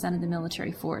 2% of the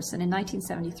military force. And in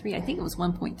 1973, I think it was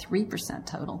 1.3%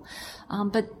 total.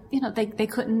 But they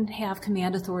couldn't have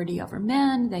command authority over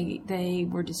men. They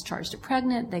were discharged if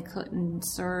pregnant. They couldn't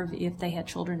serve if they had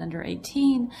children under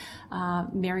 18.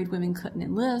 Married women couldn't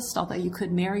enlist, although you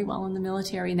could marry while in the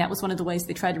military. And that was one of the ways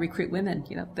they tried to recruit women.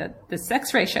 The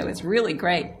sex ratio is really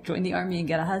great. Join the Army and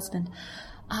get a husband.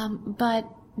 But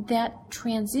that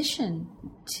transition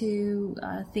to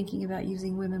thinking about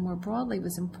using women more broadly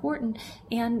was important,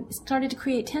 and started to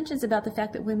create tensions about the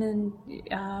fact that women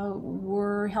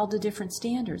were held to different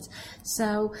standards.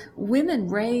 So women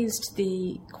raised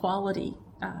the quality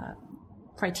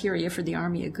criteria for the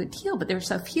Army a good deal, but there were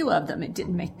so few of them, it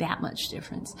didn't make that much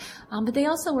difference. But they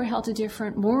also were held to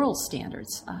different moral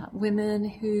standards. Women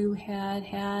who had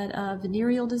a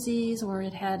venereal disease or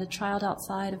had a child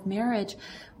outside of marriage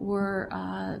were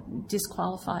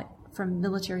disqualified from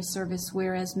military service,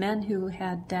 whereas men who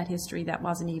had that history, that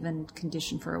wasn't even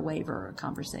conditioned for a waiver or a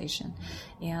conversation.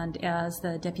 And as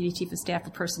the Deputy Chief of Staff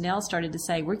of Personnel started to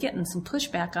say, we're getting some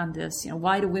pushback on this,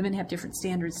 why do women have different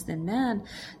standards than men?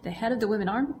 The head of the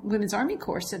Women's Army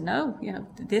Corps said, no,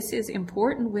 this is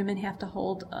important. Women have to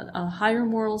hold a higher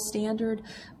moral standard.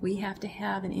 We have to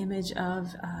have an image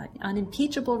of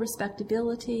unimpeachable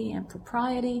respectability and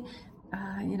propriety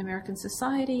in American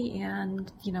society,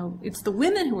 and it's the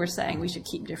women who are saying we should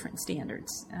keep different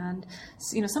standards, and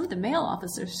some of the male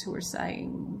officers who are saying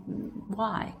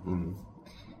why.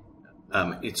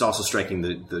 Mm-hmm. It's also striking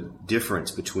the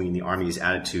difference between the Army's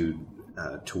attitude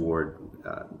toward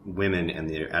women and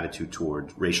their attitude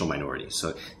toward racial minorities.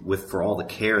 So, for all the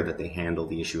care that they handle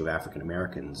the issue of African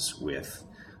Americans with,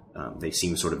 they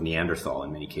seem sort of Neanderthal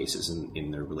in many cases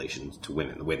in their relations to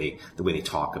women, the way they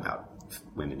talk about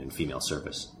women in female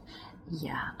service.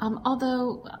 Yeah.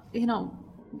 Although,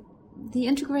 the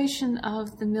integration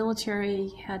of the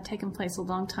military had taken place a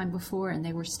long time before, and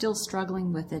they were still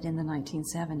struggling with it in the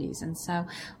 1970s. And so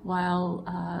while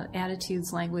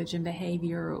attitudes, language, and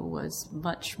behavior was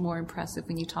much more impressive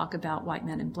when you talk about white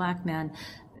men and black men,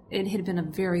 it had been a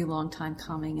very long time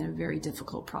coming and a very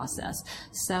difficult process.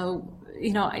 So,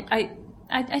 I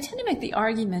tend to make the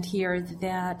argument here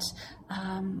that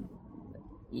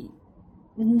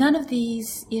none of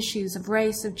these issues of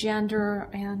race, of gender,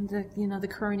 and the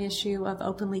current issue of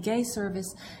openly gay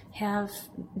service have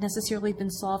necessarily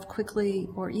been solved quickly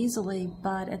or easily,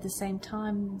 but at the same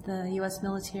time, the U.S.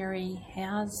 military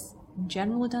has in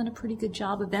general done a pretty good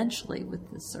job eventually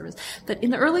with this service. But in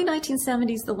the early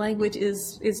 1970s, the language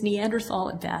is Neanderthal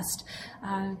at best.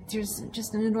 There's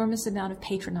just an enormous amount of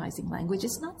patronizing language.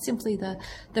 It's not simply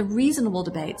the reasonable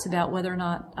debates about whether or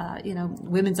not,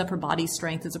 women's upper body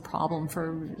strength is a problem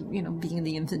for, being in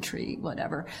the infantry,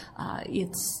 whatever.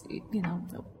 It's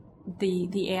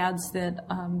the ads that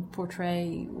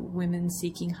portray women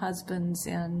seeking husbands,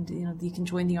 and you can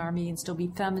join the Army and still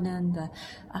be feminine. The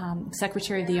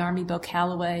Secretary of the Army, Beau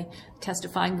Calloway,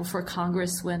 testifying before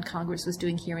Congress when Congress was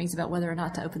doing hearings about whether or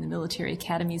not to open the military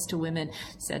academies to women,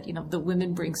 said, the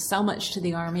women bring so much to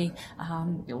the Army.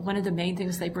 One of the main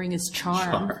things they bring is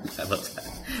charm. I love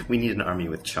that. We need an Army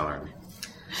with charm.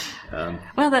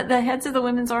 Well, the heads of the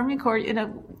Women's Army Corps,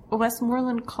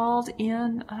 Westmoreland called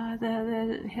in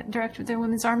the director of the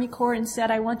Women's Army Corps and said,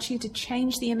 I want you to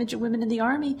change the image of women in the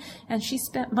Army. And she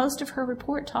spent most of her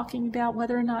report talking about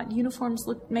whether or not uniforms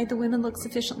made the women look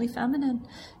sufficiently feminine,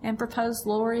 and proposed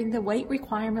lowering the weight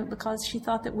requirement because she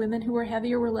thought that women who were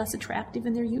heavier were less attractive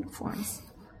in their uniforms.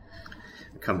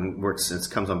 It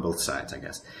comes on both sides, I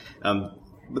guess.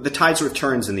 But the tide sort of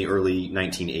turns in the early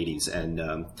 1980s, and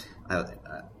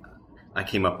I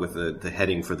came up with the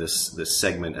heading for this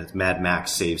segment as Mad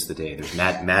Max Saves the Day. There's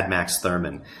Mad Max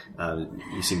Thurman.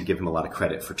 You seem to give him a lot of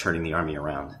credit for turning the Army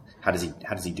around. How does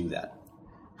he do that?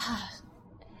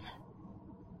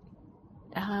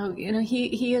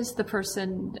 He is the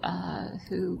person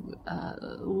who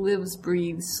lives,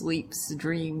 breathes, sleeps,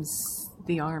 dreams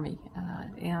the Army.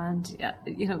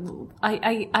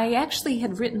 I actually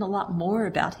had written a lot more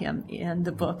about him in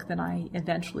the book than I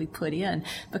eventually put in,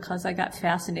 because I got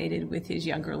fascinated with his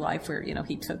younger life, where,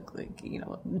 he took,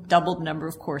 doubled the number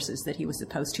of courses that he was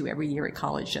supposed to every year at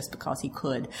college just because he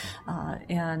could,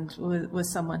 and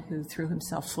was someone who threw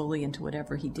himself fully into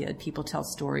whatever he did. People tell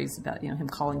stories about, him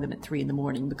calling them at 3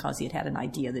 a.m. because he had an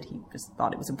idea that he just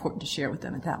thought it was important to share with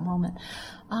them at that moment.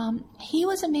 He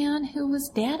was a man who was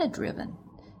data-driven.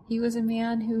 He was a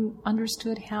man who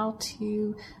understood how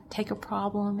to take a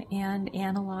problem and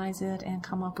analyze it and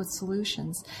come up with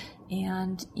solutions.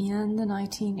 And in the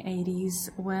 1980s,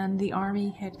 when the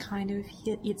Army had kind of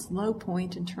hit its low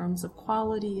point in terms of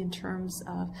quality, in terms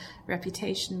of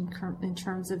reputation, in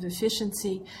terms of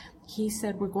efficiency, he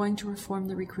said, we're going to reform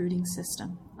the recruiting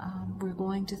system. We're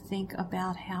going to think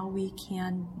about how we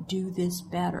can do this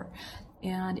better.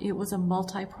 And it was a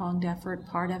multi-pronged effort.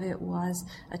 Part of it was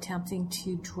attempting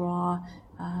to draw,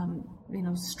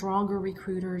 stronger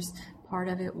recruiters. Part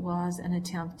of it was an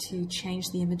attempt to change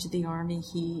the image of the Army.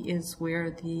 He is where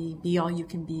the "Be All You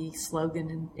Can Be"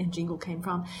 slogan and jingle came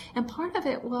from. And part of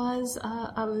it was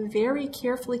a very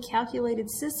carefully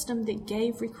calculated system that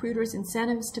gave recruiters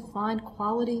incentives to find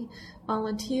quality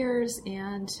volunteers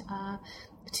and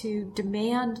to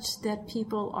demand that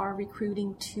people are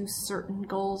recruiting to certain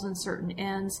goals and certain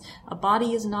ends. A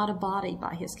body is not a body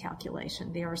by his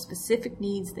calculation. There are specific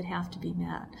needs that have to be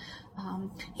met.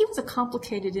 He was a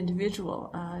complicated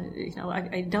individual.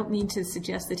 I don't mean to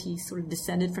suggest that he sort of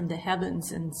descended from the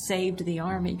heavens and saved the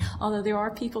Army, although there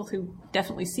are people who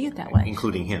definitely see it that way.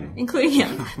 Including him.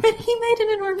 But he made an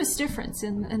enormous difference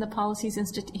in the policies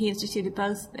he instituted,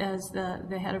 both as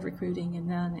the head of recruiting and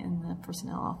then in the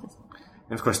personnel office.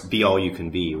 And of course, "Be All You Can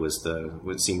Be" was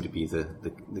what seemed to be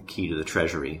the key to the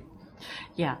Treasury.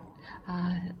 Yeah,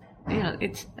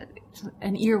 it's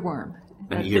an earworm.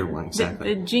 An earworm,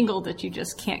 exactly. The jingle that you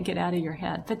just can't get out of your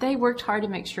head. But they worked hard to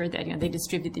make sure that they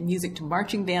distributed the music to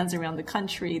marching bands around the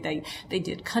country. They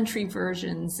did country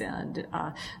versions and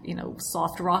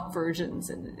soft rock versions,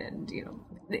 and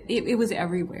it was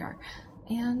everywhere.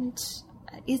 And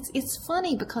it's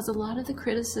funny because a lot of the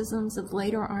criticisms of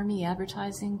later Army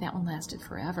advertising, that one lasted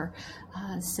forever,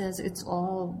 says it's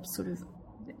all sort of,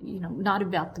 not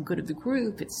about the good of the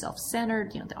group, it's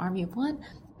self-centered, the Army of one.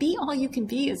 "Be All You Can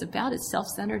Be" is about as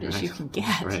self-centered as you can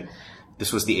get. Right.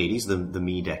 This was the 80s, the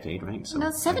me decade, right? So, no,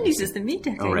 70s is the me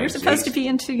decade. Oh, right. You're supposed to be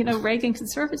into, Reagan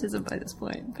conservatism by this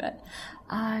point. But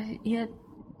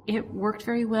it worked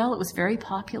very well. It was very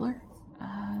popular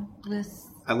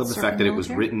I love the fact that it was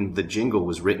written, the jingle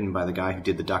was written by the guy who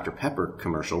did the Dr. Pepper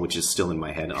commercial, which is still in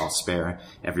my head, and I'll spare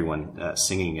everyone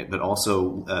singing it, but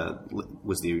also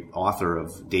was the author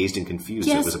of Dazed and Confused.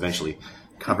 Yes. That was eventually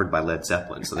covered by Led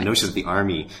Zeppelin. So the notion that the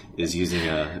Army is using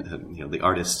the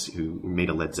artist who made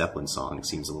a Led Zeppelin song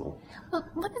seems a little... Well,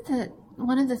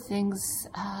 one of the things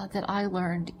that I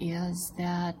learned is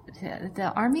that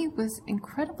the Army was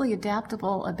incredibly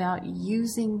adaptable about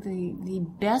using the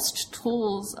best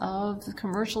tools of the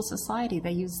commercial society.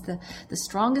 They used the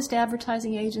strongest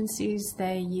advertising agencies.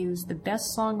 They used the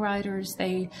best songwriters.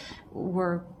 They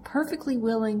were perfectly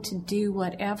willing to do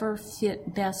whatever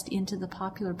fit best into the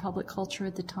popular public culture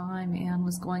at the time, and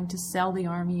was going to sell the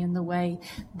Army in the way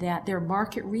that their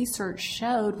market research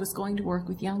showed was going to work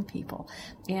with young people.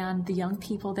 And the young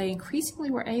people, they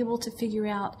increasingly were able to figure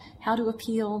out how to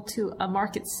appeal to a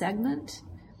market segment.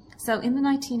 So in the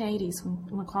 1980s,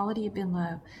 when quality had been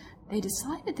low, they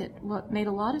decided that what made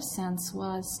a lot of sense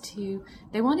was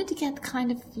they wanted to get the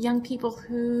kind of young people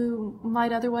who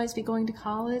might otherwise be going to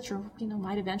college or,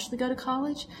 might eventually go to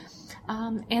college.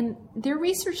 And their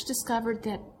research discovered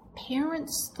that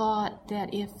parents thought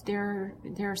that if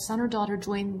their son or daughter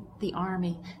joined the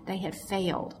Army, they had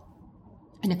failed.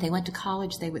 And if they went to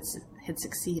college, they would had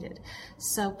succeeded.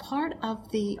 So part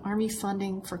of the Army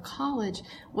funding for college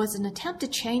was an attempt to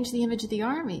change the image of the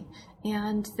Army.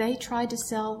 And they tried to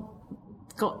sell,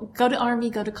 go to Army,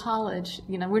 go to college.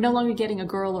 We're no longer getting a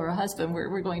girl or a husband,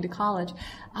 we're going to college.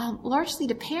 Largely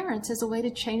to parents as a way to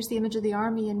change the image of the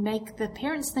Army and make the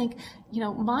parents think,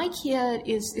 my kid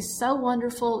is so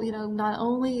wonderful. Not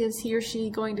only is he or she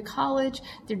going to college,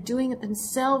 they're doing it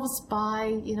themselves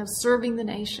by, serving the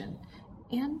nation.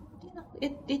 And,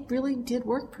 it really did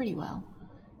work pretty well.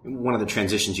 One of the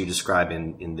transitions you describe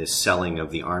in this selling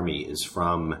of the Army is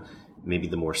from maybe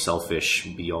the more selfish,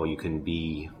 be all you can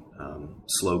be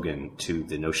slogan to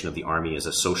the notion of the Army as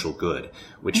a social good,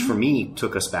 which for me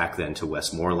took us back then to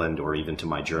Westmoreland or even to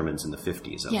my Germans in the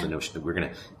 50s of the notion that we're going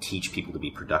to teach people to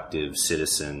be productive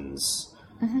citizens.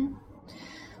 Mm-hmm.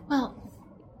 Well,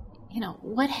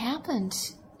 what happened,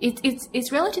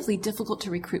 it's relatively difficult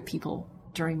to recruit people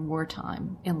during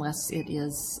wartime unless it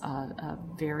is a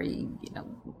very,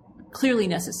 clearly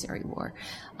necessary war.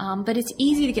 But it's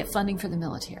easy to get funding for the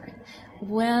military.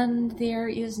 When there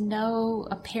is no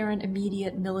apparent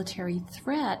immediate military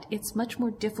threat, it's much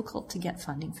more difficult to get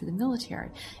funding for the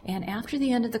military. And after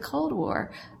the end of the Cold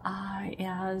War,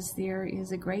 as there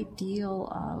is a great deal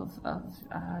of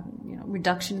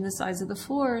reduction in the size of the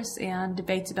force and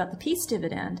debates about the peace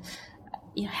dividend,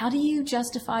 how do you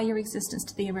justify your existence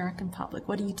to the American public?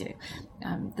 What do you do?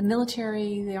 The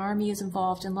military, the Army is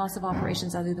involved in lots of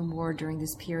operations other than war during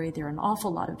this period. There are an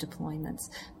awful lot of deployments,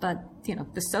 but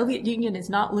the Soviet Union is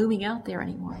not looming out there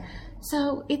anymore.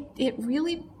 So it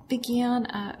really began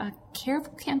a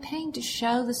careful campaign to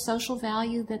show the social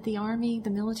value that the Army, the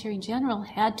military in general,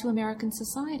 had to American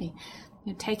society.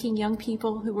 Taking young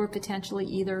people who were potentially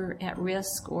either at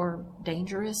risk or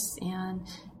dangerous and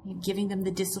giving them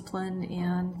the discipline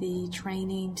and the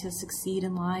training to succeed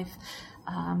in life,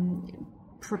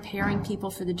 preparing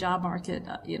people for the job market.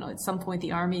 At some point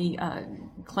the Army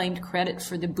claimed credit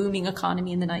for the booming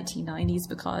economy in the 1990s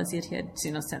because it had,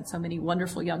 sent so many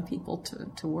wonderful young people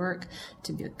to work,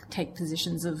 to take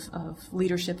positions of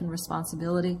leadership and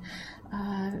responsibility.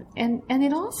 And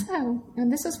it also,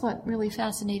 and this is what really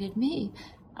fascinated me,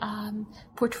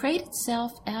 portrayed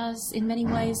itself as, in many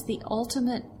ways, the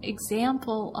ultimate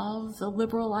example of the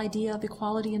liberal idea of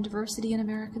equality and diversity in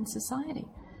American society.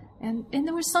 And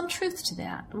there was some truth to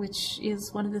that, which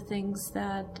is one of the things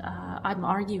that I'm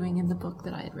arguing in the book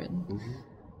that I had written. Mm-hmm.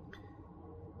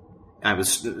 I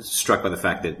was struck by the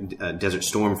fact that Desert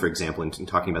Storm, for example, in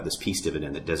talking about this peace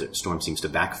dividend, that Desert Storm seems to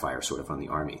backfire sort of on the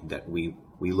Army, that we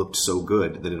looked so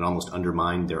good that it almost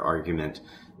undermined their argument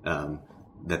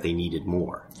that they needed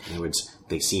more. In other words,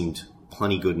 they seemed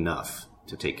plenty good enough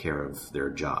to take care of their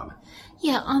job.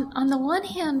 Yeah, on the one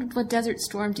hand, what Desert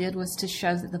Storm did was to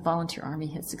show that the volunteer army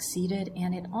had succeeded,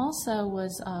 and it also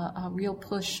was a real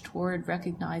push toward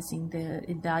recognizing the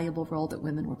invaluable role that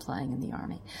women were playing in the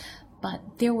army.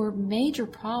 But there were major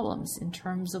problems in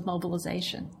terms of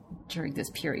mobilization during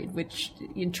this period, which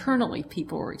internally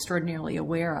people were extraordinarily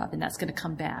aware of, and that's going to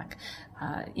come back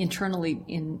internally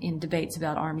in debates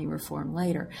about Army reform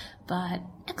later. But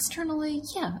externally,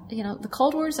 the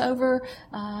Cold War's over.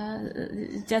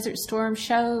 Desert Storm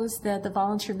shows that the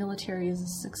volunteer military is a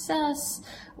success.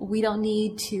 We don't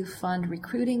need to fund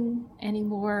recruiting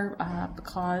anymore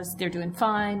because they're doing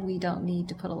fine. We don't need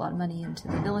to put a lot of money into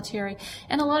the military.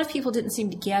 And a lot of people didn't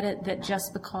seem to get it, that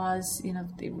just because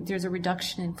there's a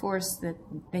reduction in force, that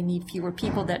they need fewer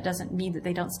people, that doesn't mean that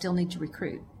they don't still need to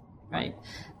recruit. Right.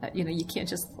 You can't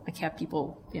just have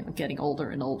people, getting older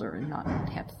and older and not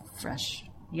have fresh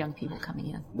young people coming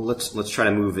in. Well, let's try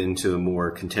to move into a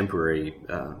more contemporary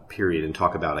period and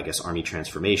talk about, I guess, Army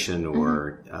transformation,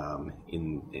 or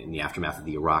in the aftermath of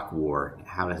the Iraq War.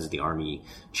 How has the Army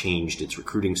changed its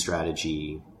recruiting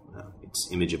strategy, its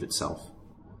image of itself?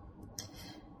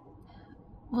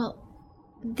 Well,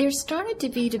 there started to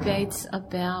be debates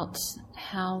about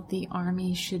how the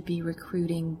Army should be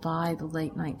recruiting by the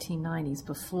late 1990s,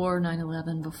 before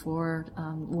 9/11, before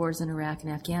wars in Iraq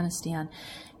and Afghanistan.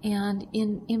 And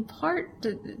in part,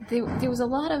 there was a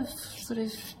lot of sort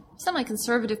of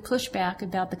semi-conservative pushback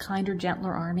about the kinder,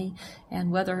 gentler Army,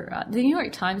 and whether the New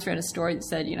York Times ran a story that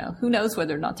said, who knows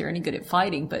whether or not they're any good at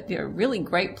fighting, but they're a really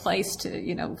great place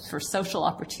to, for social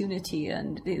opportunity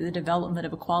and the development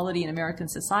of equality in American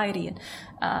society.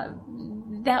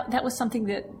 And that was something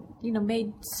that,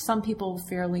 made some people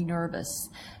fairly nervous.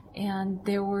 And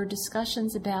there were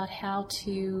discussions about how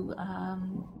to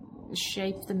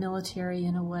shape the military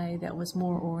in a way that was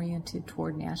more oriented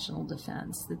toward national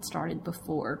defense, that started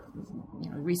before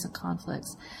recent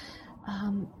conflicts.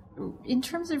 In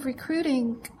terms of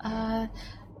recruiting,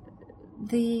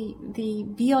 the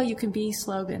 "Be All You Can Be"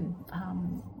 slogan,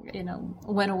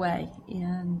 went away,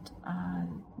 and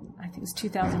I think it was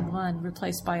 2001,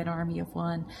 replaced by an Army of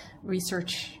One.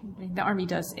 Research, the Army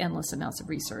does endless amounts of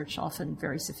research, often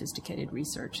very sophisticated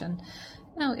research, and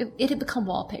it had become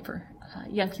wallpaper.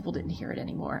 Young people didn't hear it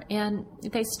anymore, and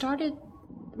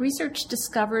research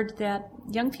discovered that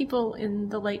young people in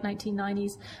the late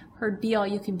 1990s heard "Be All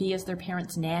You Can Be" as their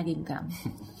parents nagging them.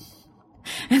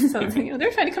 And so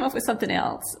they're trying to come up with something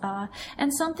else,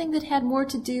 and something that had more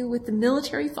to do with the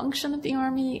military function of the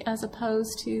Army as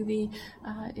opposed to the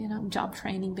job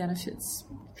training benefits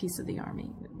piece of the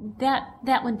Army.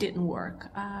 That one didn't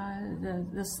work.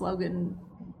 The slogan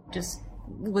just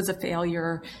was a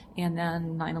failure, and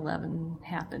then 9/11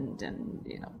 happened, and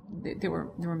there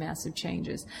were massive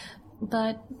changes.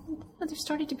 But there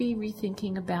started to be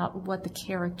rethinking about what the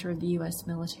character of the U.S.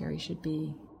 military should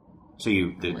be. So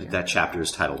that chapter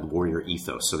is titled "Warrior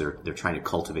Ethos." So they're trying to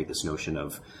cultivate this notion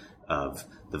of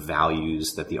the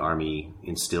values that the Army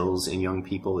instills in young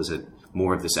people. Is it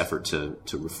more of this effort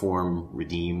to reform,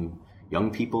 redeem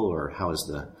young people, or how has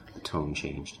the tone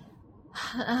changed?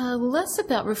 Less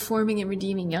about reforming and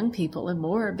redeeming young people and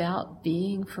more about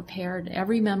being prepared.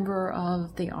 Every member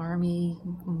of the Army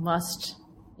must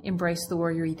embrace the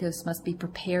warrior ethos, must be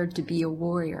prepared to be a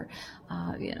warrior.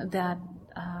 That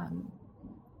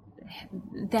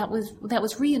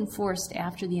was reinforced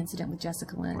after the incident with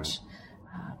Jessica Lynch.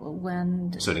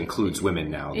 Right. So it includes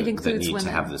women now that need to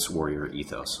have this warrior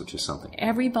ethos, which is something.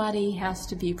 Everybody has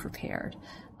to be prepared.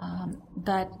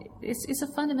 But it's a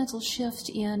fundamental shift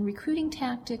in recruiting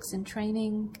tactics and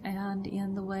training and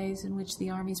in the ways in which the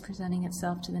Army is presenting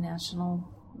itself to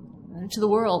the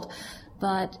world.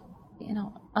 But,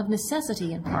 of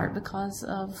necessity in part because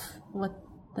of what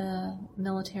the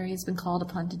military has been called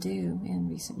upon to do in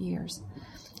recent years.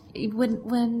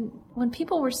 When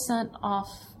people were sent off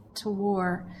to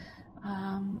war,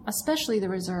 especially the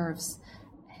reserves,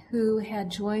 who had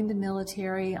joined the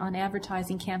military on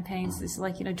advertising campaigns, it's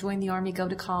like, join the Army, go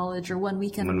to college, or 1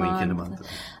 weekend a month.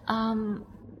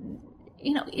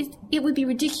 It would be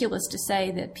ridiculous to say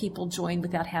that people joined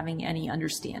without having any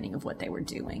understanding of what they were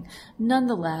doing.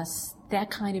 Nonetheless, that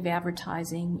kind of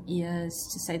advertising is,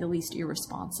 to say the least,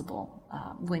 irresponsible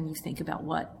when you think about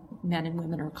what men and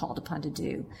women are called upon to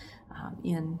do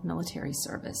in military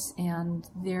service. And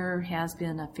there has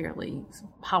been a fairly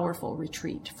powerful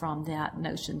retreat from that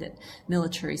notion that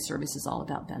military service is all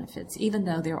about benefits, even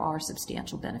though there are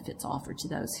substantial benefits offered to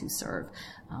those who serve.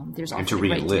 There's and to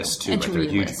re-enlist, too. There are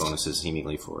huge bonuses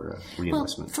seemingly for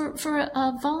re-enlistment. Well, for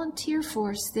a volunteer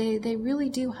force, they really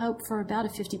do hope for about a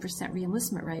 50%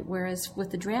 re-enlistment rate, whereas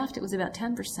with the draft, it was about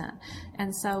 10%.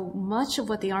 And so much of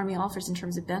what the Army offers in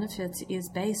terms of benefits is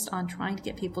based on trying to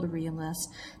get people to re-enlist.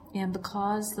 And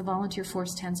because the volunteer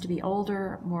force tends to be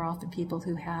older, more often people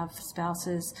who have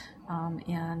spouses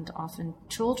and often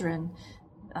children,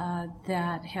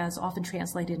 that has often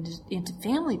translated into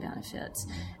family benefits,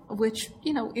 which,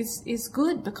 is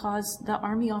good because the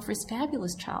Army offers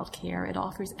fabulous child care. It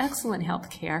offers excellent health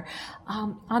care.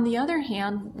 On the other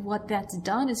hand, what that's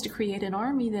done is to create an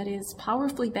Army that is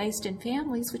powerfully based in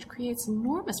families, which creates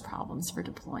enormous problems for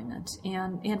deployment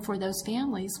and for those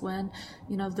families when,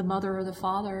 the mother or the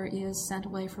father is sent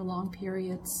away for long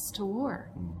periods to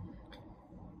war.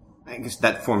 I guess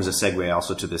that forms a segue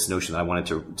also to this notion that I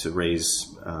wanted to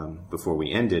raise before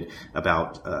we ended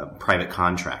about private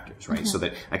contractors, right? Mm-hmm. So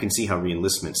that I can see how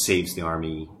re-enlistment saves the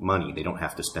Army money. They don't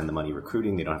have to spend the money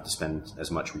recruiting. They don't have to spend as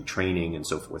much retraining and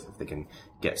so forth if they can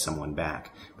get someone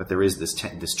back. But there is this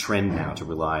trend now to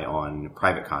rely on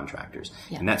private contractors.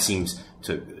 Yeah. And that seems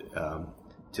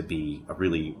to be a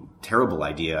really terrible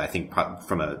idea, I think,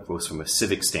 from a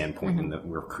civic standpoint, mm-hmm. in that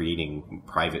we're creating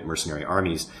private mercenary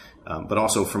armies, but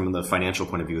also from the financial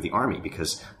point of view of the Army,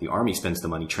 because the Army spends the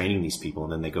money training these people,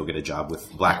 and then they go get a job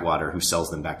with Blackwater, who sells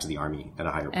them back to the Army at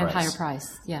a higher price. At a higher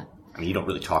price, yeah. I mean, you don't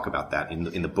really talk about that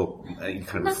in the book.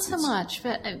 Not so much,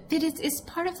 but it's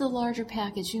part of the larger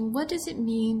package. And what does it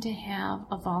mean to have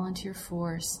a volunteer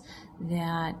force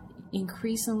that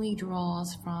increasingly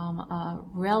draws from a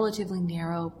relatively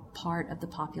narrow part of the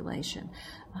population?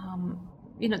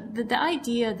 The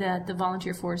idea that the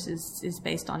volunteer force is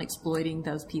based on exploiting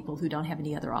those people who don't have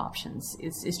any other options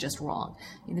is just wrong.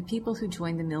 The people who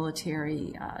join the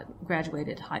military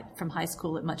graduated from high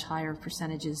school at much higher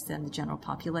percentages than the general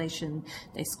population.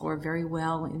 They score very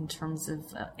well in terms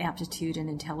of aptitude and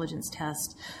intelligence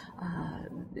tests.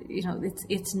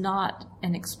 It's not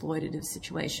an exploitative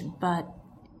situation, but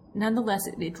nonetheless,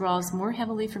 it draws more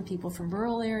heavily from people from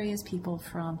rural areas, people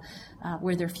from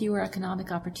where there are fewer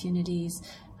economic opportunities.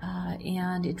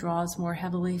 and it draws more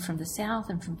heavily from the South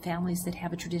and from families that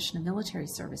have a tradition of military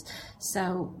service.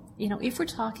 So, if we're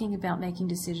talking about making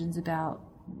decisions about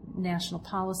national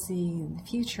policy in the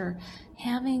future,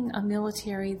 having a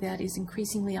military that is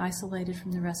increasingly isolated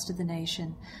from the rest of the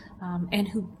nation and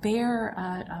who bear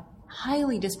a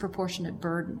highly disproportionate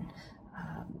burden,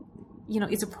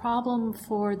 it's a problem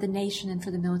for the nation and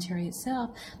for the military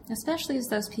itself, especially as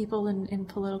those people in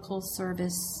political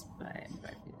service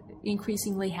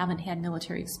increasingly haven't had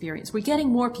military experience. We're getting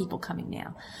more people coming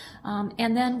now.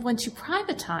 And then once you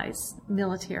privatize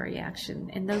military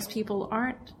action, and those people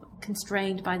aren't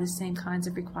constrained by the same kinds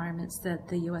of requirements that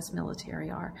the U.S. military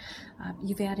are,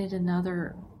 you've added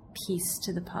another piece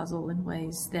to the puzzle in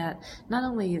ways that not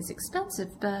only is expensive,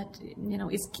 but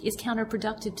is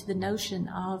counterproductive to the notion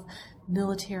of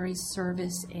military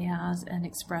service as an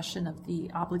expression of the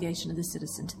obligation of the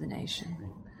citizen to the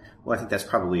nation. Well, I think that's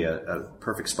probably a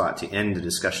perfect spot to end the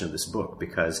discussion of this book,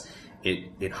 because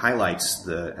it highlights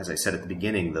as I said at the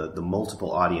beginning, the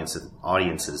multiple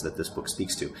audiences that this book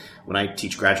speaks to. When I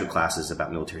teach graduate classes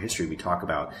about military history, we talk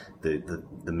about the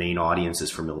main audiences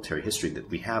for military history, that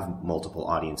we have multiple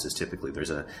audiences typically.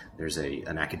 There's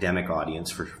an academic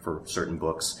audience for certain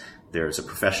books. There's a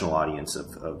professional audience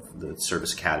of the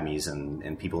service academies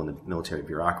and people in the military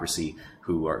bureaucracy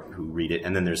who read it,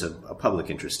 and then there's a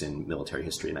public interest in military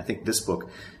history. And I think this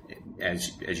book,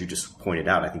 as you just pointed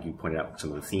out, I think you pointed out some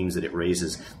of the themes that it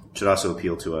raises, should also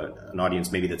appeal to an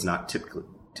audience maybe that's not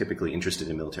typically interested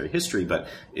in military history, but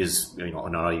is an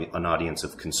audience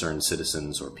of concerned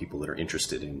citizens or people that are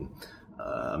interested in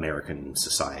American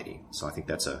society. So I think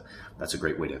that's a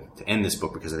great way to end this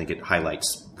book, because I think it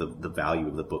highlights the value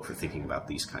of the book for thinking about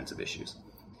these kinds of issues.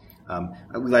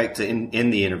 I would like to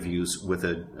end the interviews with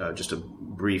just a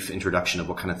brief introduction of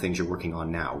what kind of things you're working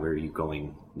on now. Where are you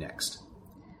going next?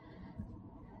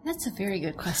 That's a very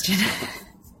good question.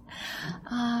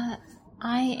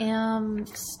 I am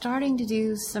starting to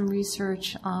do some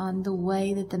research on the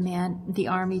way that the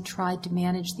Army tried to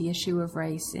manage the issue of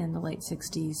race in the late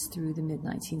 60s through the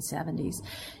mid-1970s,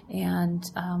 and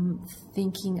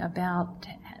thinking about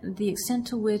the extent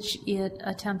to which it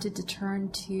attempted to turn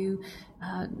to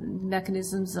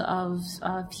mechanisms of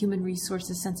human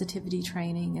resources sensitivity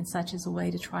training and such as a way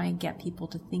to try and get people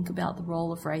to think about the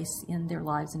role of race in their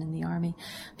lives and in the Army,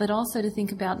 but also to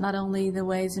think about not only the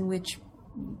ways in which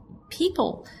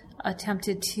people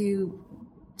attempted to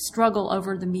struggle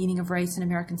over the meaning of race in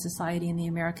American society and the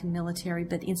American military,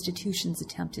 but institutions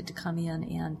attempted to come in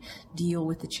and deal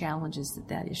with the challenges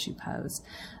that issue posed.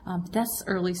 That's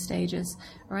early stages.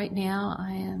 Right now,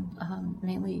 I am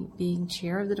mainly being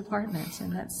chair of the department,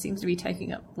 and that seems to be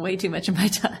taking up way too much of my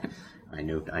time. I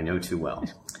know too well.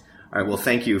 All right, well,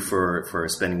 thank you for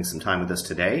spending some time with us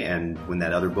today, and when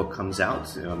that other book comes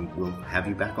out, we'll have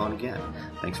you back on again.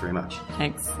 Thanks very much.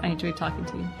 Thanks. I enjoyed talking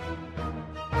to you.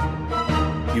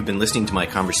 You've been listening to my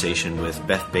conversation with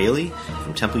Beth Bailey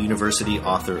from Temple University,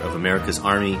 author of America's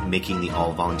Army, Making the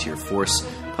All-Volunteer Force,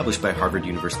 published by Harvard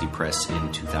University Press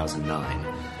in 2009.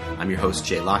 I'm your host,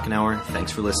 Jay Lockenauer.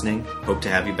 Thanks for listening. Hope to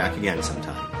have you back again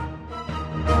sometime.